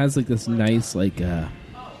has like this nice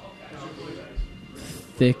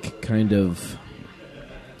thick kind of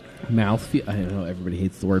mouthfeel. I know everybody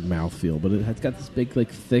hates the word mouthfeel, but it's got this big, like,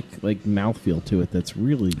 thick, like, mouthfeel to it that's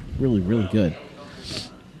really, really, really good.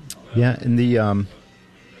 Yeah, and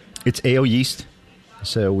it's ale yeast,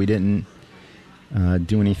 so we didn't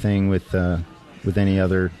do anything with any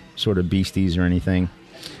other sort of beasties or anything.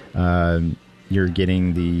 You're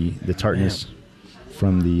getting the tartness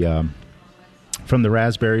from the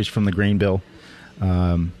raspberries, from the grain bill.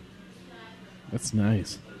 That's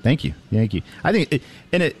nice. Thank you. I think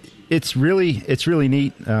it's really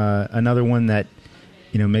neat. Another one that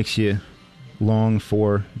makes you long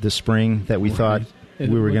for the spring that we thought we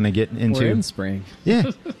were going to get into. We're in spring.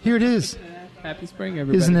 Yeah, here it is. Happy spring,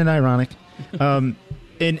 everybody! Isn't it ironic? And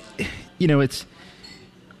it's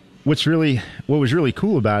what was really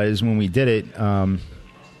cool about it is when we did it,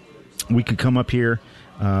 we could come up here.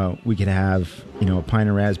 We could have, a pint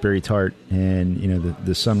of raspberry tart, and,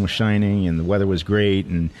 the sun was shining and the weather was great,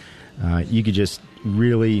 and you could just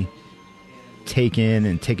really take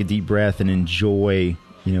a deep breath and enjoy,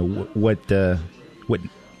 what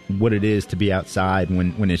it is to be outside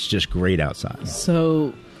when it's just great outside.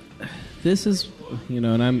 So this is,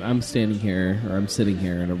 and I'm standing here, or I'm sitting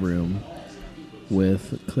here in a room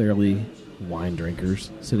with clearly wine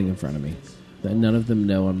drinkers sitting in front of me. That none of them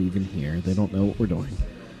know I'm even here. They don't know what we're doing.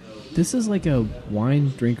 This is like a wine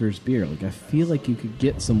drinker's beer. Like, I feel like you could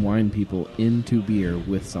get some wine people into beer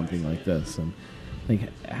with something like this. And like,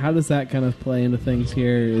 how does that kind of play into things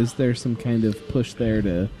here? Is there some kind of push there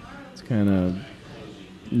to kind of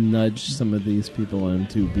nudge some of these people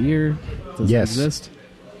into beer? Does it exist?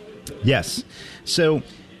 Yes. So,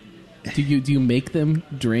 do you make them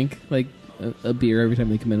drink like a beer every time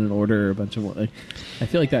they come in and order a bunch of? I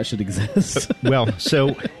feel like that should exist. Well,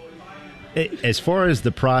 so as far as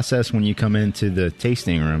the process when you come into the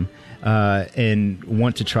tasting room and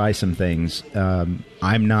want to try some things,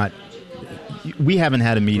 we haven't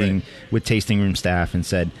had a meeting with tasting room staff and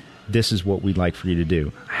said, this is what we'd like for you to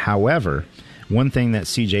do. However, one thing that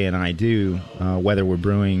CJ and I do, whether we're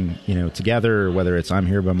brewing, together, or whether it's I'm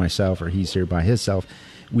here by myself or he's here by himself,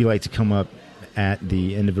 we like to come up at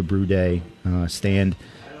the end of a brew day, stand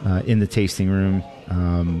in the tasting room,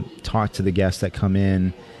 talk to the guests that come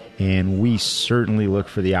in, and we certainly look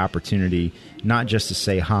for the opportunity not just to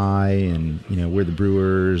say hi and, we're the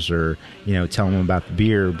brewers, or, tell them about the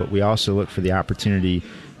beer, but we also look for the opportunity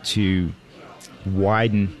to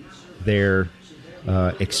widen their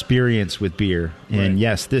experience with beer. And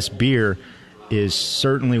yes, this beer is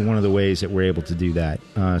certainly one of the ways that we're able to do that.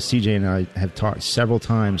 CJ and I have talked several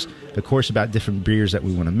times, of course, about different beers that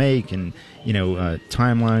we want to make, and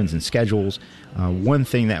timelines and schedules. One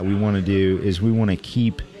thing that we want to do is we want to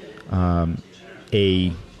keep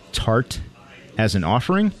a tart as an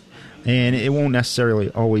offering, and it won't necessarily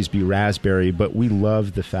always be raspberry, but we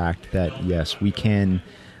love the fact that yes, we can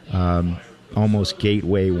almost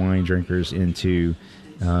gateway wine drinkers into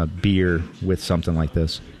beer with something like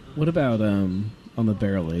this. What about on the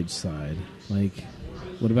barrel age side? Like,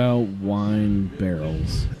 what about wine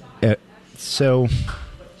barrels? So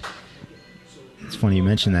it's funny you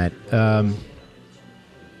mention that.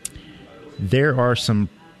 There are some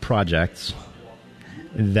projects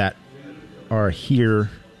that are here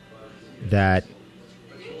that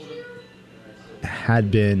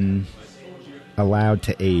had been allowed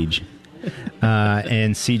to age.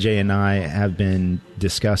 And CJ and I have been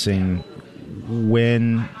discussing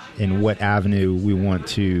when and what avenue we want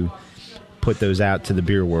to put those out to the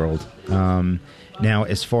beer world. Now,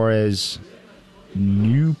 as far as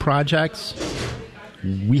new projects,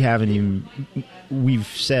 we've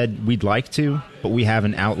said we'd like to, but we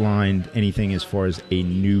haven't outlined anything as far as a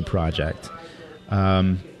new project.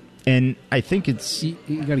 And I think it's...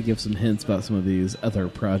 You got to give some hints about some of these other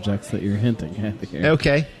projects that you're hinting at here.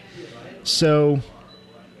 Okay. So,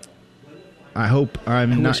 I hope I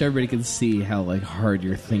wish everybody could see how hard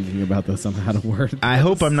you're thinking about this on how to word this. I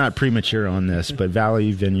hope I'm not premature on this, but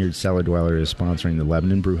Valley Vineyard Cellar Dweller is sponsoring the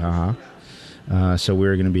Lebanon Brouhaha. So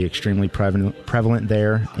we're going to be extremely prevalent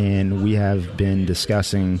there, and we have been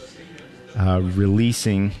discussing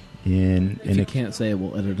releasing if you can't say it,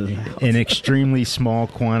 we'll edit it out. In extremely small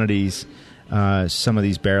quantities, some of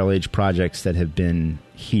these barrel-aged projects that have been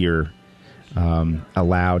here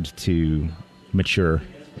allowed to mature.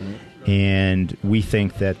 And we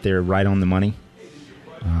think that they're right on the money.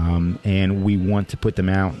 and we want to put them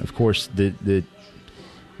out. Of course, the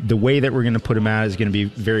way that we're going to put them out is going to be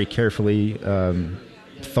very carefully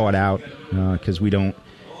thought out, because we don't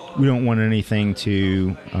want anything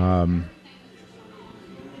to.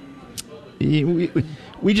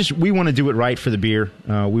 We want to do it right for the beer.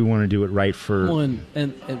 We want to do it right for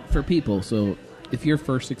and for people. So if your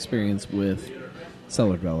first experience with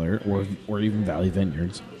Cellar Dweller or even Valley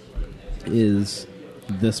Vineyards is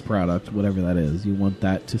this product, whatever that is, you want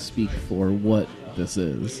that to speak for what this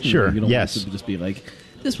is. Sure. You don't yes. want it to just be like,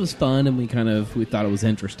 this was fun and we thought it was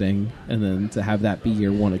interesting, and then to have that be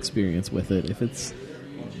your one experience with it, if it's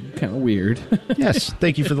kind of weird. Yes,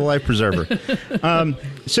 thank you for the life preserver.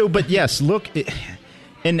 But yes, look,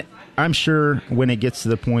 and I'm sure when it gets to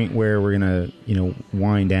the point where we're gonna,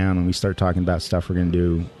 wind down and we start talking about stuff we're gonna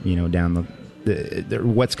do, down the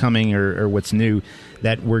what's coming or what's new,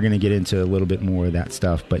 that we're gonna get into a little bit more of that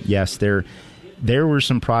stuff. But yes, there were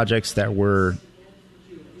some projects that were,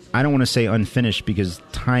 I don't want to say unfinished, because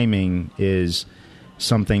timing is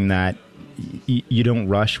something that you don't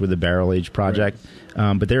rush with a barrel age project.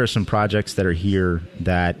 Right. But there are some projects that are here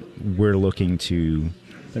that we're looking to.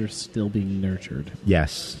 That are still being nurtured.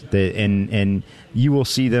 Yes, and you will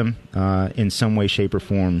see them in some way, shape, or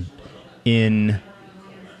form in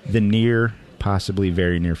the near, possibly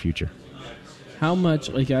very near future. How much,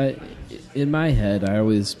 in my head, I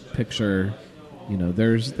always picture,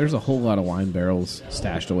 there's a whole lot of wine barrels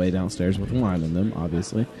stashed away downstairs with wine in them,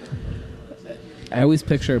 obviously. I always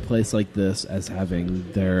picture a place like this as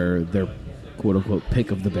having their quote unquote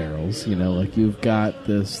pick of the barrels. You've got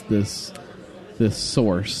this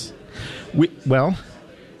source.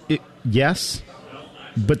 Yes,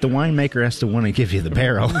 but the winemaker has to want to give you the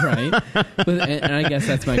barrel, right? And I guess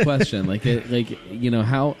that's my question.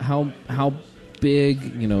 How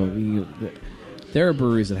big? There are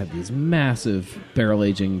breweries that have these massive barrel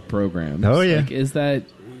aging programs. Oh yeah,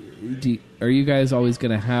 are you guys always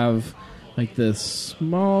going to have this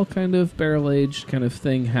small kind of barrel aged kind of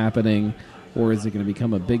thing happening, or is it going to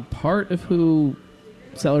become a big part of who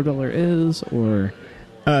Cellar Dweller is? Or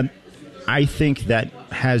I think that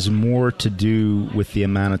has more to do with the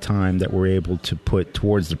amount of time that we're able to put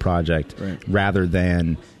towards the project, right, rather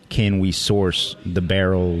than can we source the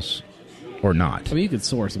barrels or not. I mean, you could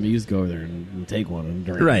source them. You just go over there and take one and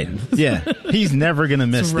drink right. it. Yeah. He's never going to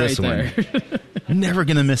miss right this there. one. Never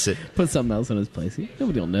going to miss it. Put something else in his place.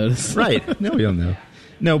 Nobody will notice. Right. Nobody will know.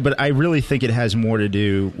 No, but I really think it has more to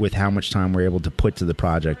do with how much time we're able to put to the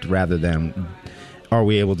project, rather than are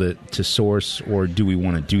we able to source, or do we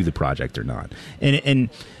want to do the project or not. And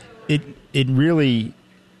it really,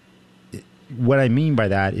 what I mean by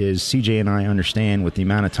that is CJ and I understand, with the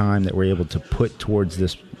amount of time that we're able to put towards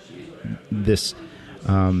this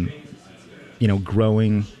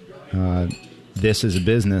growing this as a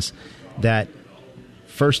business, that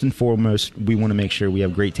first and foremost, we want to make sure we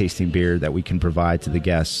have great tasting beer that we can provide to the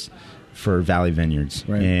guests for Valley Vineyards.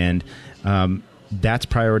 Right. And that's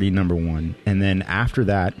priority number one. And then after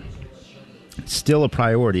that, still a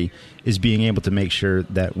priority is being able to make sure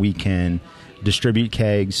that we can distribute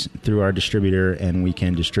kegs through our distributor, and we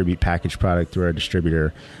can distribute packaged product through our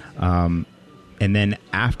distributor. And then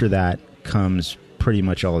after that comes pretty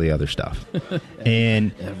much all the other stuff.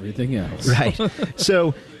 And everything else. Right.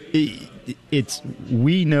 So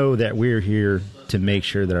we know that we're here to make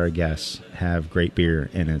sure that our guests have great beer,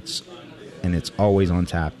 and it's always on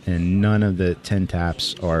tap, and none of the 10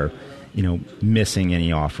 taps are, missing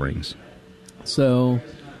any offerings. So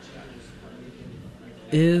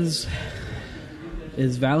is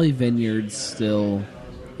Valley Vineyards still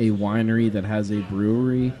a winery that has a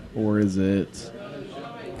brewery, or is it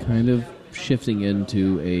kind of shifting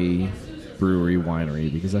into a brewery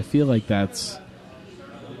winery? Because I feel like that's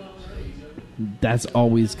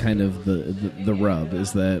always kind of the rub,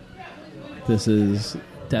 is that this is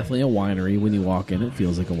definitely a winery. When you walk in, it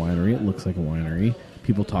feels like a winery. It looks like a winery.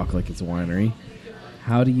 People talk like it's a winery.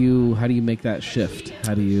 How do you make that shift?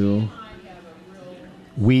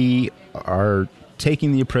 We are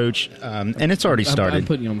taking the approach, and it's already started. I'm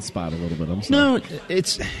putting you on the spot a little bit. I'm sorry.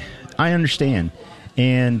 No, I understand.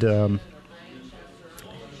 And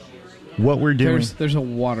what we're doing... There's a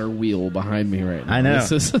water wheel behind me right now. I know.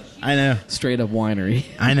 This is I know. Straight up winery.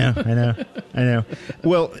 I know.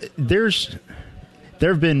 Well, there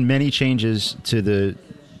have been many changes to the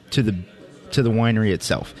winery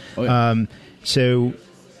itself. Oh, yeah. So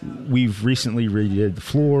we've recently redid the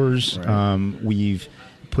floors. Right. We've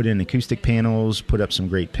put in acoustic panels, put up some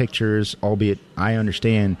great pictures, albeit I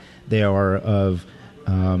understand they are of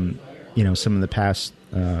some of the past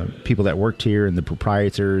people that worked here and the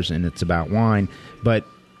proprietors, and it's about wine. But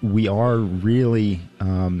we are really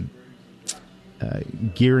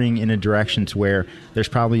gearing in a direction to where there's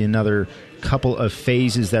probably another couple of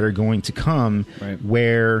phases that are going to come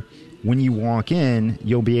where when you walk in,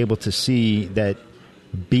 you'll be able to see that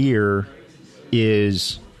beer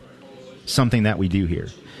is something that we do here.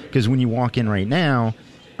 Because when you walk in right now,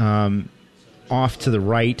 off to the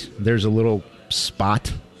right, there's a little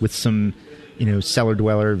spot with some, Cellar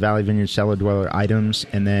Dweller, Valley Vineyard Cellar Dweller items,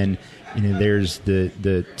 and then, there's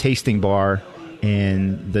the tasting bar,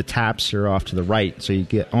 and the taps are off to the right, so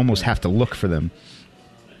you almost have to look for them.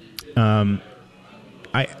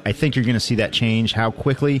 I think you're going to see that change. How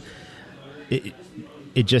quickly?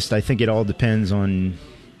 I think it all depends on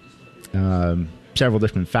several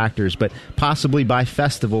different factors, but possibly by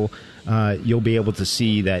festival, you'll be able to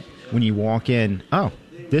see that when you walk in, oh,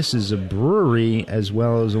 this is a brewery as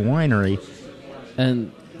well as a winery.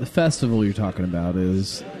 And the festival you're talking about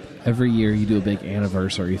is every year you do a big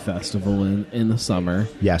anniversary festival in the summer.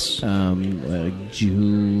 Yes. Like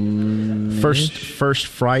June. First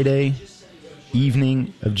Friday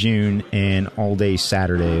evening of June and all day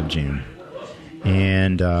Saturday of June.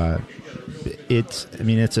 And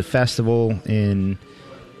it's a festival in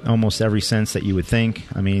almost every sense that you would think.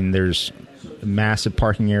 I mean, there's a massive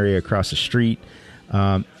parking area across the street.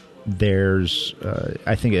 There's,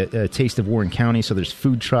 I think, a taste of Warren County, so there's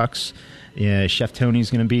food trucks. Chef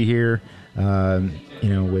Tony's going to be here,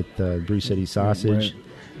 with Brew City Sausage,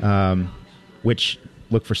 which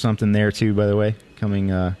look for something there too, by the way, coming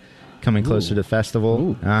closer to the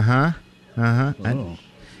festival. Oh.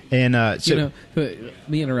 And let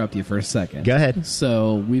me interrupt you for a second. Go ahead.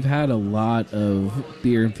 So we've had a lot of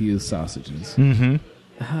beer-infused sausages.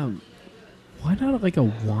 Mm-hmm. Why not like a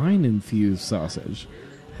wine-infused sausage?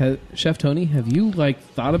 Chef Tony, have you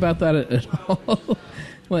thought about that at all?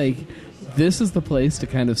 This is the place to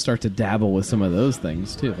kind of start to dabble with some of those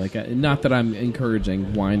things too. Not that I'm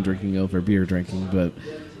encouraging wine drinking over beer drinking, but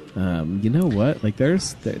you know what?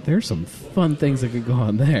 There's some fun things that could go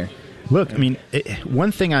on there. Look, I mean,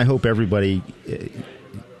 one thing I hope everybody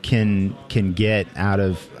can get out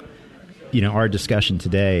of our discussion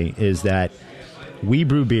today is that we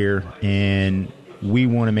brew beer, and we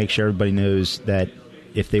want to make sure everybody knows that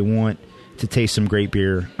if they want to taste some great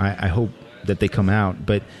beer, I hope that they come out.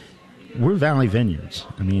 But we're Valley Vineyards.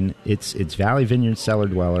 I mean, it's Valley Vineyards Cellar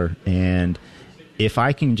Dweller, and if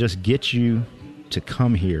I can just get you to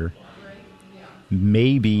come here,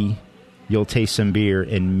 maybe you'll taste some beer,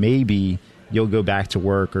 and maybe you'll go back to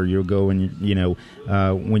work, or you'll go and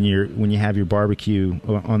when you have your barbecue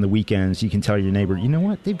on the weekends, you can tell your neighbor, you know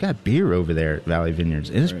what, they've got beer over there at Valley Vineyards,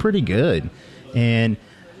 and it's pretty good. And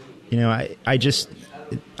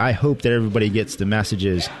I hope that everybody gets the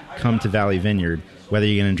messages. Come to Valley Vineyard, whether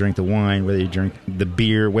you're going to drink the wine, whether you drink the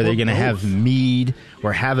beer, whether you're going to have mead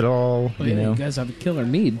or have it all. Well, you guys have a killer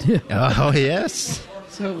mead too. Oh yes.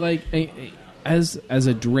 So as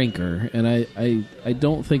a drinker, and I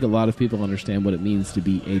don't think a lot of people understand what it means to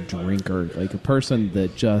be a drinker, a person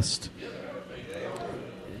that just...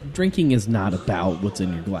 Drinking is not about what's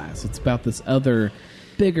in your glass. It's about this other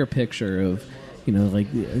bigger picture of,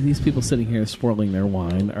 these people sitting here swirling their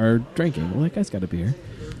wine are drinking. Well, that guy's got a beer.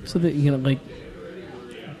 So that,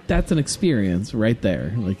 that's an experience right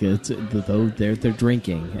there. They're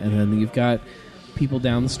drinking. And then you've got people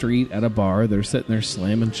down the street at a bar. They're sitting there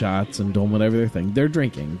slamming shots and doing whatever their thing. They're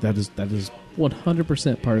drinking. That is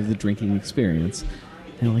 100% part of the drinking experience.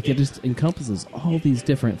 And it just encompasses all these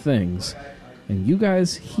different things. And you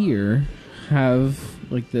guys here have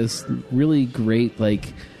this really great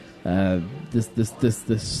this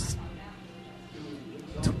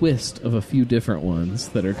twist of a few different ones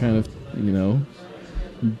that are kind of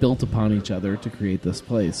built upon each other to create this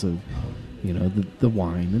place of the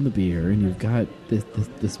wine and the beer, and you've got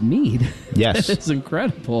this mead. Yes. It's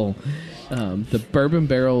incredible. The bourbon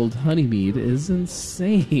barreled honey mead is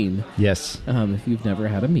insane. Yes. If you've never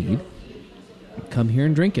had a mead, come here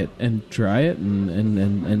and drink it and try it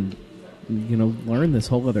and learn this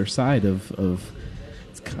whole other side of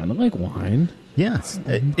it's kind of like wine. Yeah. It's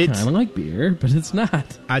kind of like beer, but it's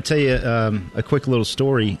not. I tell you a quick little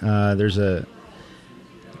story. There's a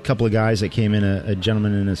couple of guys that came in, a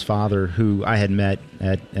gentleman and his father who I had met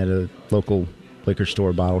at a local liquor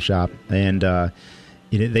store, bottle shop, and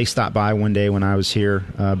they stopped by one day when I was here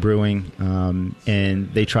brewing,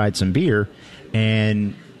 and they tried some beer,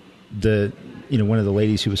 and one of the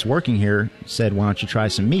ladies who was working here said, "Why don't you try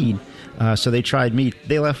some mead?" So they tried mead.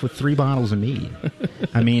 They left with 3 bottles of mead.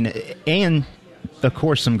 I mean, and of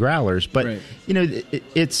course some growlers, but right.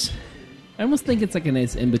 It's. I almost think it's a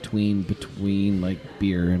nice in between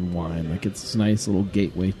beer and wine. It's a nice little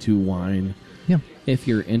gateway to wine. Yeah. If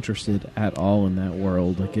you're interested at all in that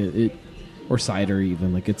world, or cider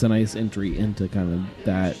even. Like it's a nice entry into kind of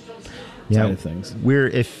that side of things. We're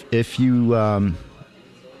if you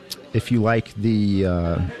like the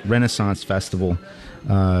Renaissance Festival,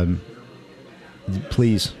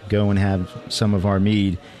 please go and have some of our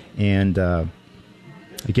mead. And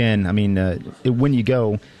again, I mean, when you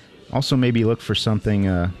go, also maybe look for something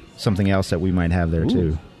else that we might have there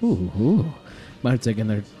too. Ooh. Might have taken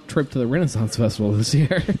their trip to the Renaissance Festival this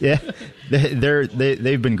year. Yeah,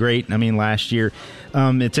 they've been great. I mean, last year,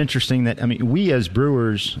 it's interesting that we as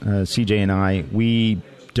brewers, CJ and I, we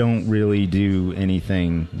don't really do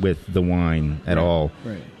anything with the wine at all,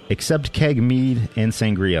 except keg mead and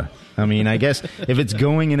sangria. I mean, I guess if it's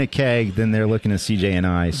going in a keg, then they're looking at CJ and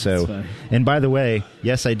I. So, and by the way,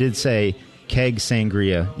 yes, I did say keg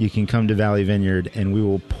sangria. You can come to Valley Vineyard, and we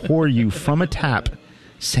will pour you from a tap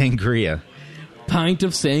sangria. Pint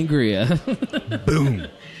of sangria. Boom.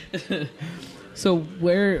 So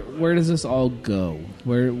where does this all go?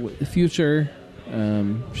 Where the future,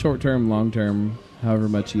 short term, long term, however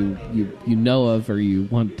much you know of or you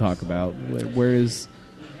want to talk about? Where's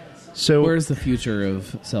the future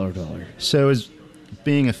of Cellar Dweller? So as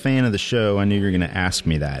being a fan of the show, I knew you were going to ask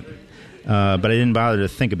me that. But I didn't bother to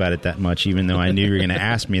think about it that much, even though I knew you were going to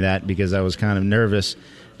ask me that, because I was kind of nervous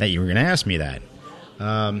that you were going to ask me that.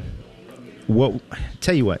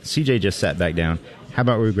 Tell you what, CJ just sat back down. How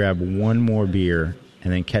about we grab one more beer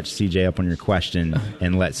and then catch CJ up on your question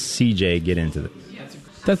and let CJ get into it?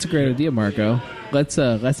 That's a great idea, Marco. Let's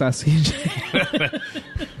ask CJ.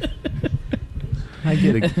 I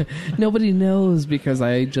get it. Nobody knows because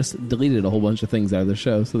I just deleted a whole bunch of things out of the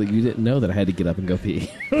show so that you didn't know that I had to get up and go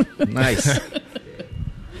pee. Nice.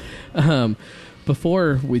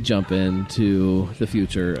 Before we jump into the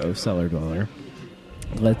future of Cellar Dweller,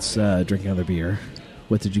 let's drink another beer.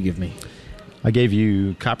 What did you give me? I gave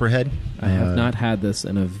you Copperhead. I have not had this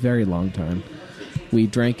in a very long time. We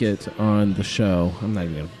drank it on the show. I'm not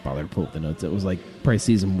even going to bother to pull up the notes. It was like probably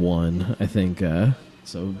season 1, I think.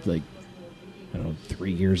 So like, I don't know,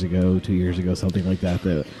 3 years ago, 2 years ago, something like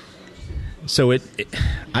that. So it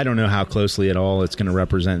I don't know how closely at all it's going to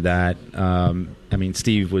represent that. I mean,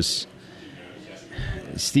 Steve would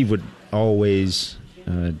always,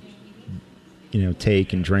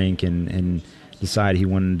 take and drink and decide he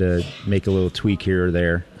wanted to make a little tweak here or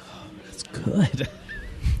there. Oh, that's good.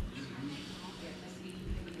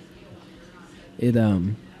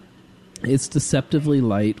 It's deceptively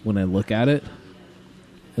light when I look at it.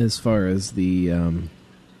 As far as the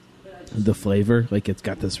flavor, like it's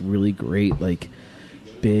got this really great, like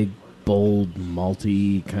big, bold,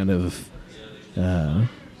 malty kind of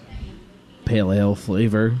pale ale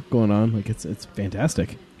flavor going on. Like it's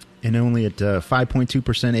fantastic. And only at 5.2%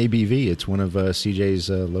 ABV. It's one of CJ's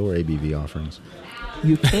lower ABV offerings.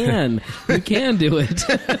 You can do it.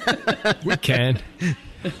 We can.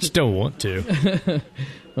 Just don't want to.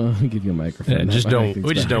 I'll give you a microphone. Yeah,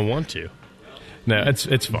 we just don't want to. No,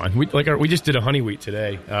 it's fine. We just did a honey wheat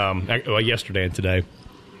today, yesterday and today,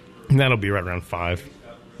 and that'll be right around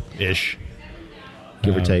 5-ish,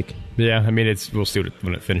 give or take. Yeah, I mean we'll see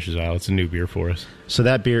when it finishes out. It's a new beer for us. So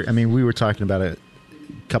that beer, I mean, we were talking about a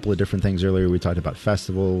couple of different things earlier. We talked about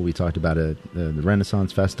festival. We talked about the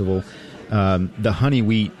Renaissance Festival. The honey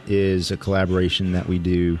wheat is a collaboration that we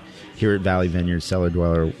do here at Valley Vineyard Cellar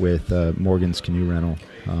Dweller with Morgan's Canoe Rental.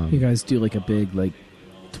 You guys do like a big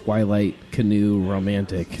Twilight canoe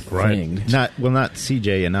romantic thing. Not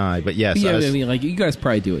CJ and I, but yes. Yeah, I mean, like you guys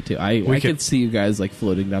probably do it too. I could see you guys like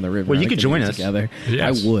floating down the river. Well, you could join us together.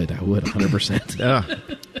 Yes. I would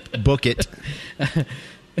 100%. Book it.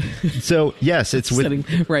 So yes, it's sitting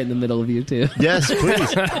right in the middle of you too. Yes,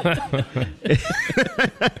 please.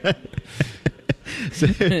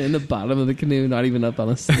 In the bottom of the canoe, not even up on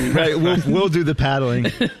a sleeve. Right, we'll do the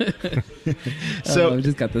paddling. So I've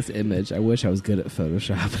just got this image. I wish I was good at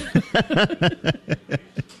Photoshop.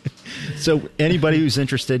 So anybody who's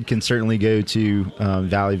interested can certainly go to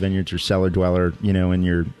Valley Vineyards or Cellar Dweller, in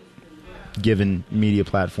your given media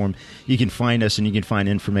platform. You can find us and you can find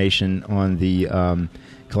information on the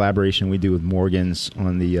collaboration we do with Morgan's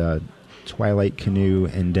on the Twilight Canoe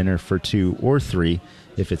and Dinner for 2 or 3.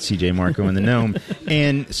 If it's CJ, Marco, and the Gnome.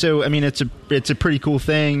 And so, I mean, it's a pretty cool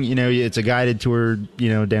thing. It's a guided tour,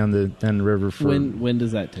 down the river. When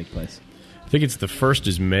does that take place? I think it's the first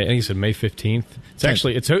is May. I think it's May 15th. It's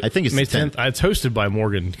actually I think it's May 10th. It's hosted by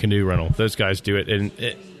Morgan Canoe Rental. Those guys do it. And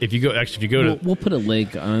if you go to, we'll put a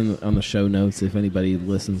link on the show notes if anybody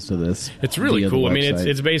listens to this. It's really cool. I mean,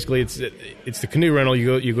 it's basically it's the canoe rental.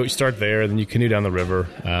 You start there, then you canoe down the river,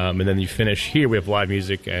 and then you finish here. We have live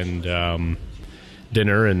music and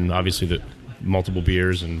dinner, and obviously the multiple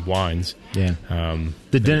beers and wines. Yeah.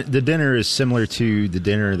 The dinner is similar to the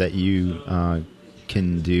dinner that you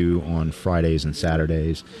can do on Fridays and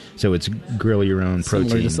Saturdays. So it's grill your own protein.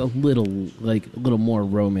 Similar, just a little more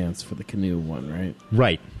romance for the canoe one, right?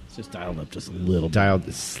 Right. It's just dialed up just a little bit.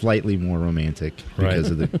 Dialed slightly more romantic because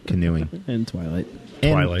of the canoeing. And Twilight.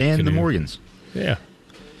 And the Morgans. Yeah.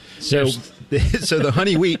 So so the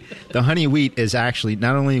honey wheat is actually,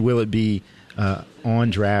 not only will it be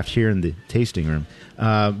on draft here in the tasting room,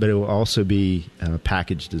 but it will also be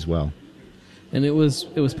packaged as well. And it was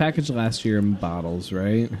packaged last year in bottles,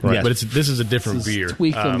 right? Right, Yes. but this is a different beer.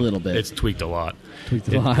 Tweaked a little bit. It's tweaked a lot.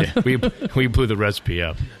 Yeah, we blew the recipe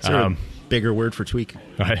up. Bigger word for tweak.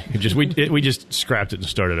 Right. We just scrapped it and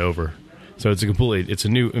started over. So it's a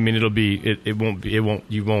new. I mean,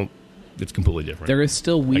 it's completely different. There is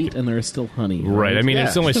still wheat and there is still honey. Right. I mean, Yeah.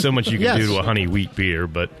 it's only so much you can do Yes. to a honey wheat beer,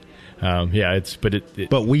 but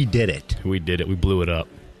but we did it. We did it. We blew it up.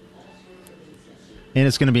 And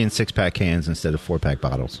it's going to be in 6-pack cans instead of 4-pack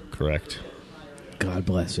bottles. Correct. God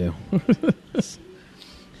bless you.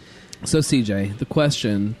 So, CJ, the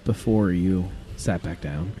question before you sat back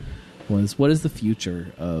down was, what is the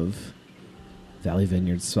future of Valley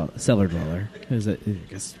Vineyards Cellar Dweller? I guess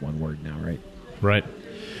it's one word now, right? Right.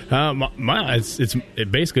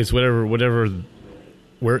 It's whatever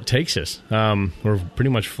where it takes us. We're pretty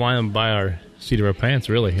much flying by our seat of our pants,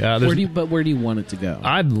 really. Where do you want it to go?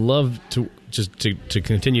 I'd love to just to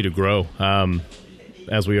continue to grow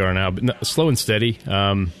as we are now, but slow and steady.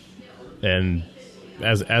 And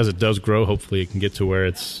as it does grow, hopefully it can get to where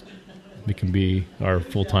it can be our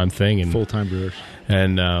full-time thing and full-time brewers.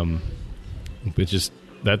 And it's just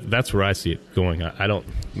that's where I see it going. I don't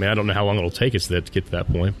know how long it'll take us to get to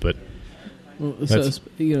that point, but. So,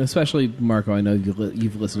 especially Marco, I know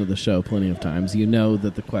you've listened to the show plenty of times. You know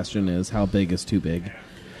that the question is, how big is too big?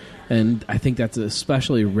 And I think that's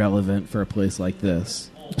especially relevant for a place like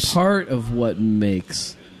this. Part of what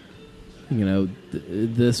makes,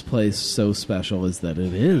 this place so special is that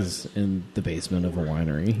it is in the basement of a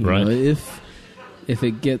winery. You right. know, if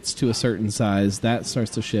it gets to a certain size, that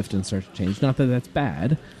starts to shift and start to change. Not that that's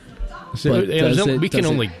bad. So we can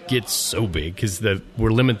only get so big because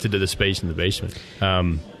we're limited to the space in the basement.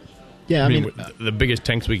 Yeah, I mean, the biggest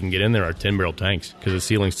tanks we can get in there are 10-barrel tanks because the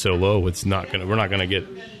ceiling's so low. We're not going to get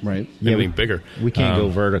anything bigger. We can't go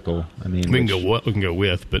vertical. I mean, we can go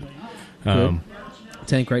width, but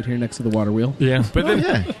tank right here next to the water wheel. Yeah, but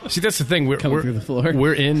then see that's the thing. Coming through the floor.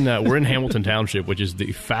 We're in Hamilton Township, which is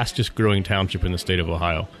the fastest growing township in the state of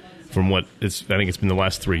Ohio. From I think it's been the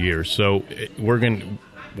last 3 years. So we're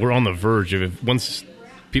on the verge of once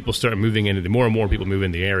people start moving into more and more people move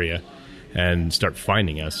in the area and start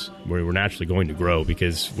finding us, we're naturally going to grow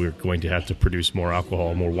because we're going to have to produce more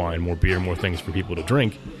alcohol, more wine, more beer, more things for people to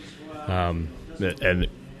drink, and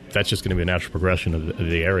that's just going to be a natural progression of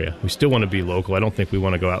the area. We still want to be local. I don't think we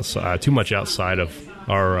want to go outside too much outside of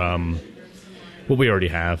our what we already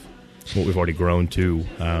have, what we've already grown to.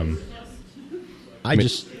 I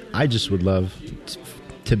just would love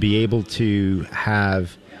to be able to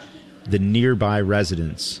have the nearby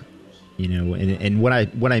residents, and what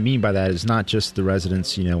I mean by that is not just the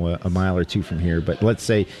residents, a mile or two from here, but let's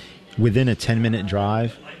say within a 10-minute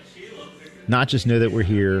drive, not just know that we're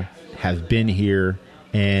here, have been here,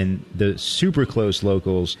 and the super close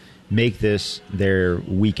locals make this their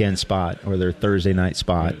weekend spot or their Thursday night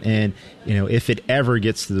spot. And, if it ever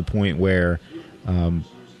gets to the point where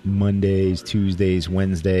Mondays, Tuesdays,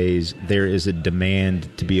 Wednesdays, there is a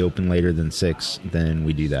demand to be open later than 6, then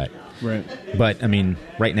we do that. Right. But, I mean,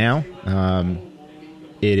 right now,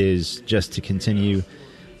 it is just to continue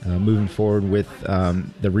moving forward with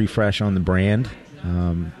the refresh on the brand.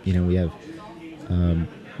 We have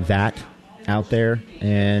that out there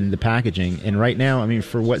and the packaging. And right now, I mean,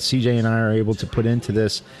 for what CJ and I are able to put into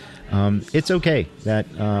this, it's okay that,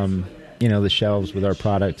 the shelves with our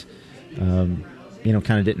product, kind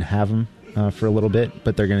of didn't have them for a little bit,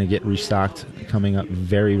 but they're going to get restocked coming up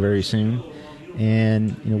very, very soon.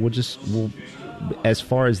 And, we'll as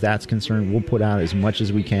far as that's concerned, we'll put out as much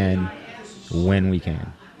as we can when we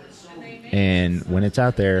can. And when it's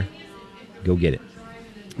out there, go get it.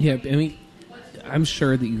 Yeah, I mean, I'm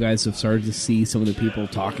sure that you guys have started to see some of the people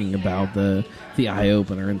talking about the eye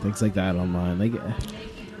opener and things like that online. Like,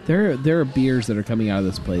 there are beers that are coming out of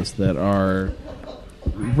this place that are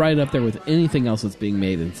right up there with anything else that's being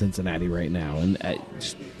made in Cincinnati right now. And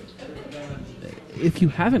if you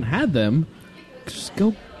haven't had them, just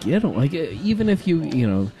go get them. Like, even if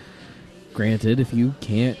granted, if you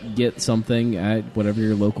can't get something at whatever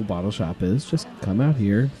your local bottle shop is, just come out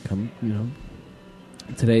here.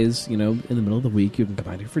 Today's, in the middle of the week, you can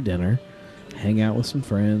come out here for dinner. hang out with some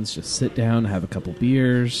friends, just sit down, have a couple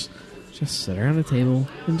beers, just sit around a table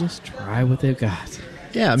and just try what they've got.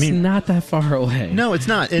 Yeah, I it's mean, not that far away. No, it's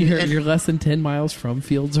not. And You're less than 10 miles from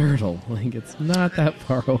Fields Erdel. Like, it's not that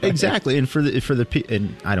far away. Exactly. And for the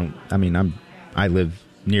and I live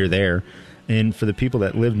near there, and for the people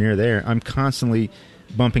that live near there, I'm constantly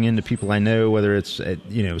bumping into people I know, whether it's at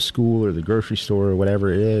school or the grocery store or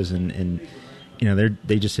whatever it is, and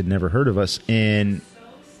they just had never heard of us. And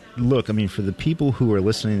look, I mean, for the people who are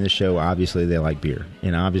listening to this show, obviously they like beer,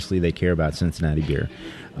 and obviously they care about Cincinnati beer.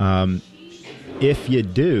 If you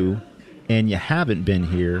do, and you haven't been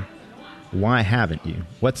here, why haven't you?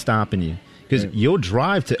 What's stopping you? Because you'll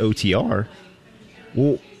drive to OTR.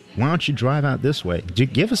 Well, why don't you drive out this way?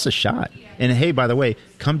 Give us a shot. And hey, by the way,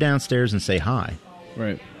 come downstairs and say hi.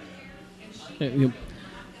 Right.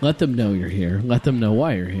 Let them know you're here. Let them know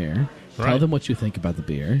why you're here. Right. Tell them what you think about the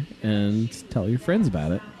beer, and tell your friends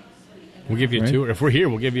about it. We'll give you a tour. If we're here,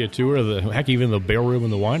 we'll give you a tour of even the barrel room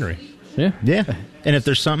and the winery. Yeah. And if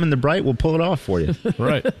there's something in the Bright, we'll pull it off for you.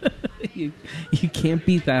 Right. You can't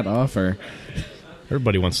beat that offer.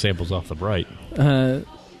 Everybody wants samples off the Bright.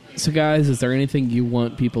 So, guys, is there anything you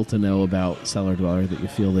want people to know about Cellar Dweller that you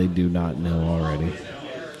feel they do not know already?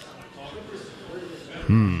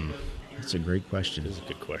 That's a great question. That's a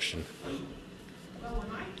good question.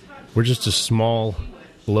 We're just a small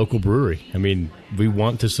local brewery. I mean, we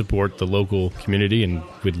want to support the local community, and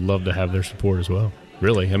we'd love to have their support as well.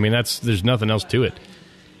 Really, I mean, there's nothing else to it.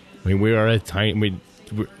 I mean, we are a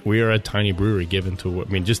tiny brewery given to. I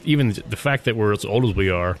mean, just even the fact that we're as old as we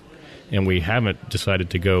are, and we haven't decided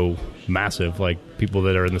to go massive like people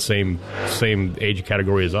that are in the same age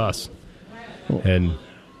category as us. And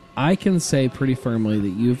I can say pretty firmly that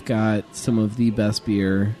you've got some of the best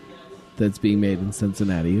beer that's being made in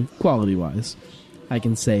Cincinnati, quality-wise. I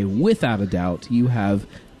can say without a doubt you have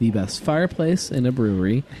the best fireplace in a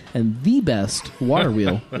brewery and the best water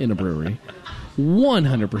wheel in a brewery.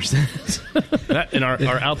 100%. That, and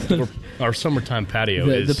our summertime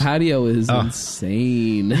patio the patio is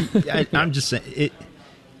insane. I'm just saying,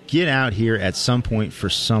 get out here at some point for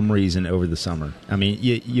some reason over the summer. I mean,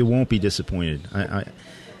 you won't be disappointed.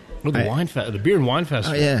 The beer and wine fest,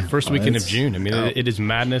 first weekend of June. I mean, it is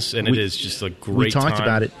madness, and it is just a great. We talked time.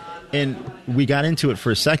 about it, and we got into it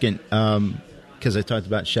for a second because I talked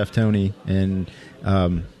about Chef Tony and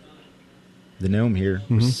the gnome here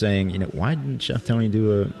was saying, why didn't Chef Tony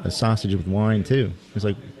do a sausage with wine too? I was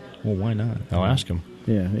like, well, why not? I'll ask him.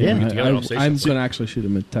 Yeah. I'm going to actually shoot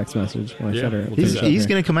him a text message when I shut her. He's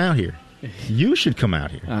going to come out here. You should come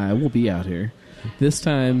out here. I will be out here. This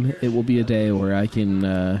time, it will be a day where I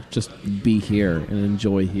can just be here and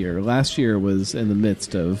enjoy here. Last year was in the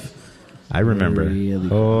midst of... I remember. I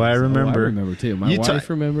remember. I remember, too. My wife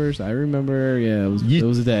remembers. I remember. Yeah, it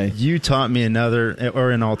was a day. You taught me an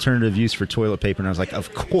alternative use for toilet paper, and I was like,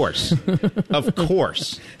 of course. Of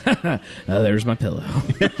course. There's my pillow.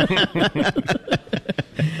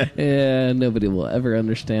 And nobody will ever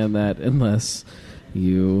understand that unless...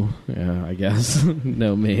 you, I guess,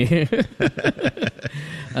 know me.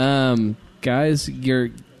 Guys, you're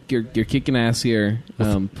kicking ass here.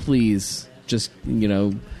 Please, just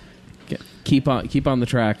keep on the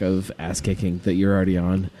track of ass kicking that you're already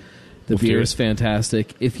on. The beer is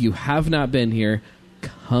fantastic. If you have not been here,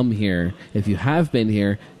 come here. If you have been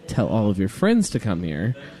here, tell all of your friends to come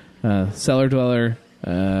here. Cellar Dweller.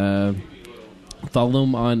 Follow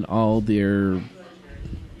them on all their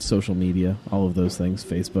social media, all of those things,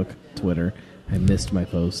 Facebook, Twitter. I missed my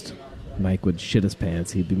post. Mike would shit his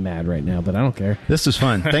pants. He'd be mad right now, but I don't care. This is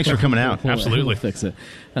fun. Thanks for coming out. Absolutely. We'll fix it.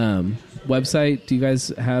 Website, do you guys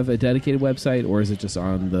have a dedicated website, or is it just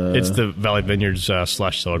on the... It's the Valley Vineyards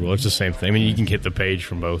 /Cellar Dweller. It's the same thing. I mean, you can hit the page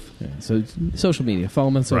from both. Yeah, so social media. Follow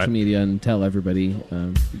them on social media and tell everybody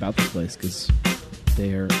about this place, because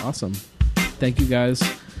they are awesome. Thank you, guys.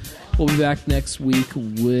 We'll be back next week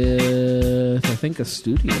with, I think, a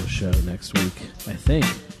studio show next week. I think,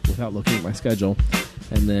 without looking at my schedule.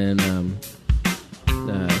 And then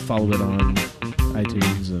follow it on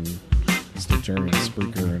iTunes and Stitcher and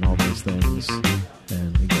Spreaker and all those things.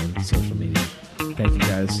 And again, social media. Thank you,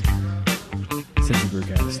 guys. Cincy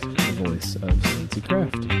Brewcast, the voice of Cincy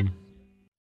Craft.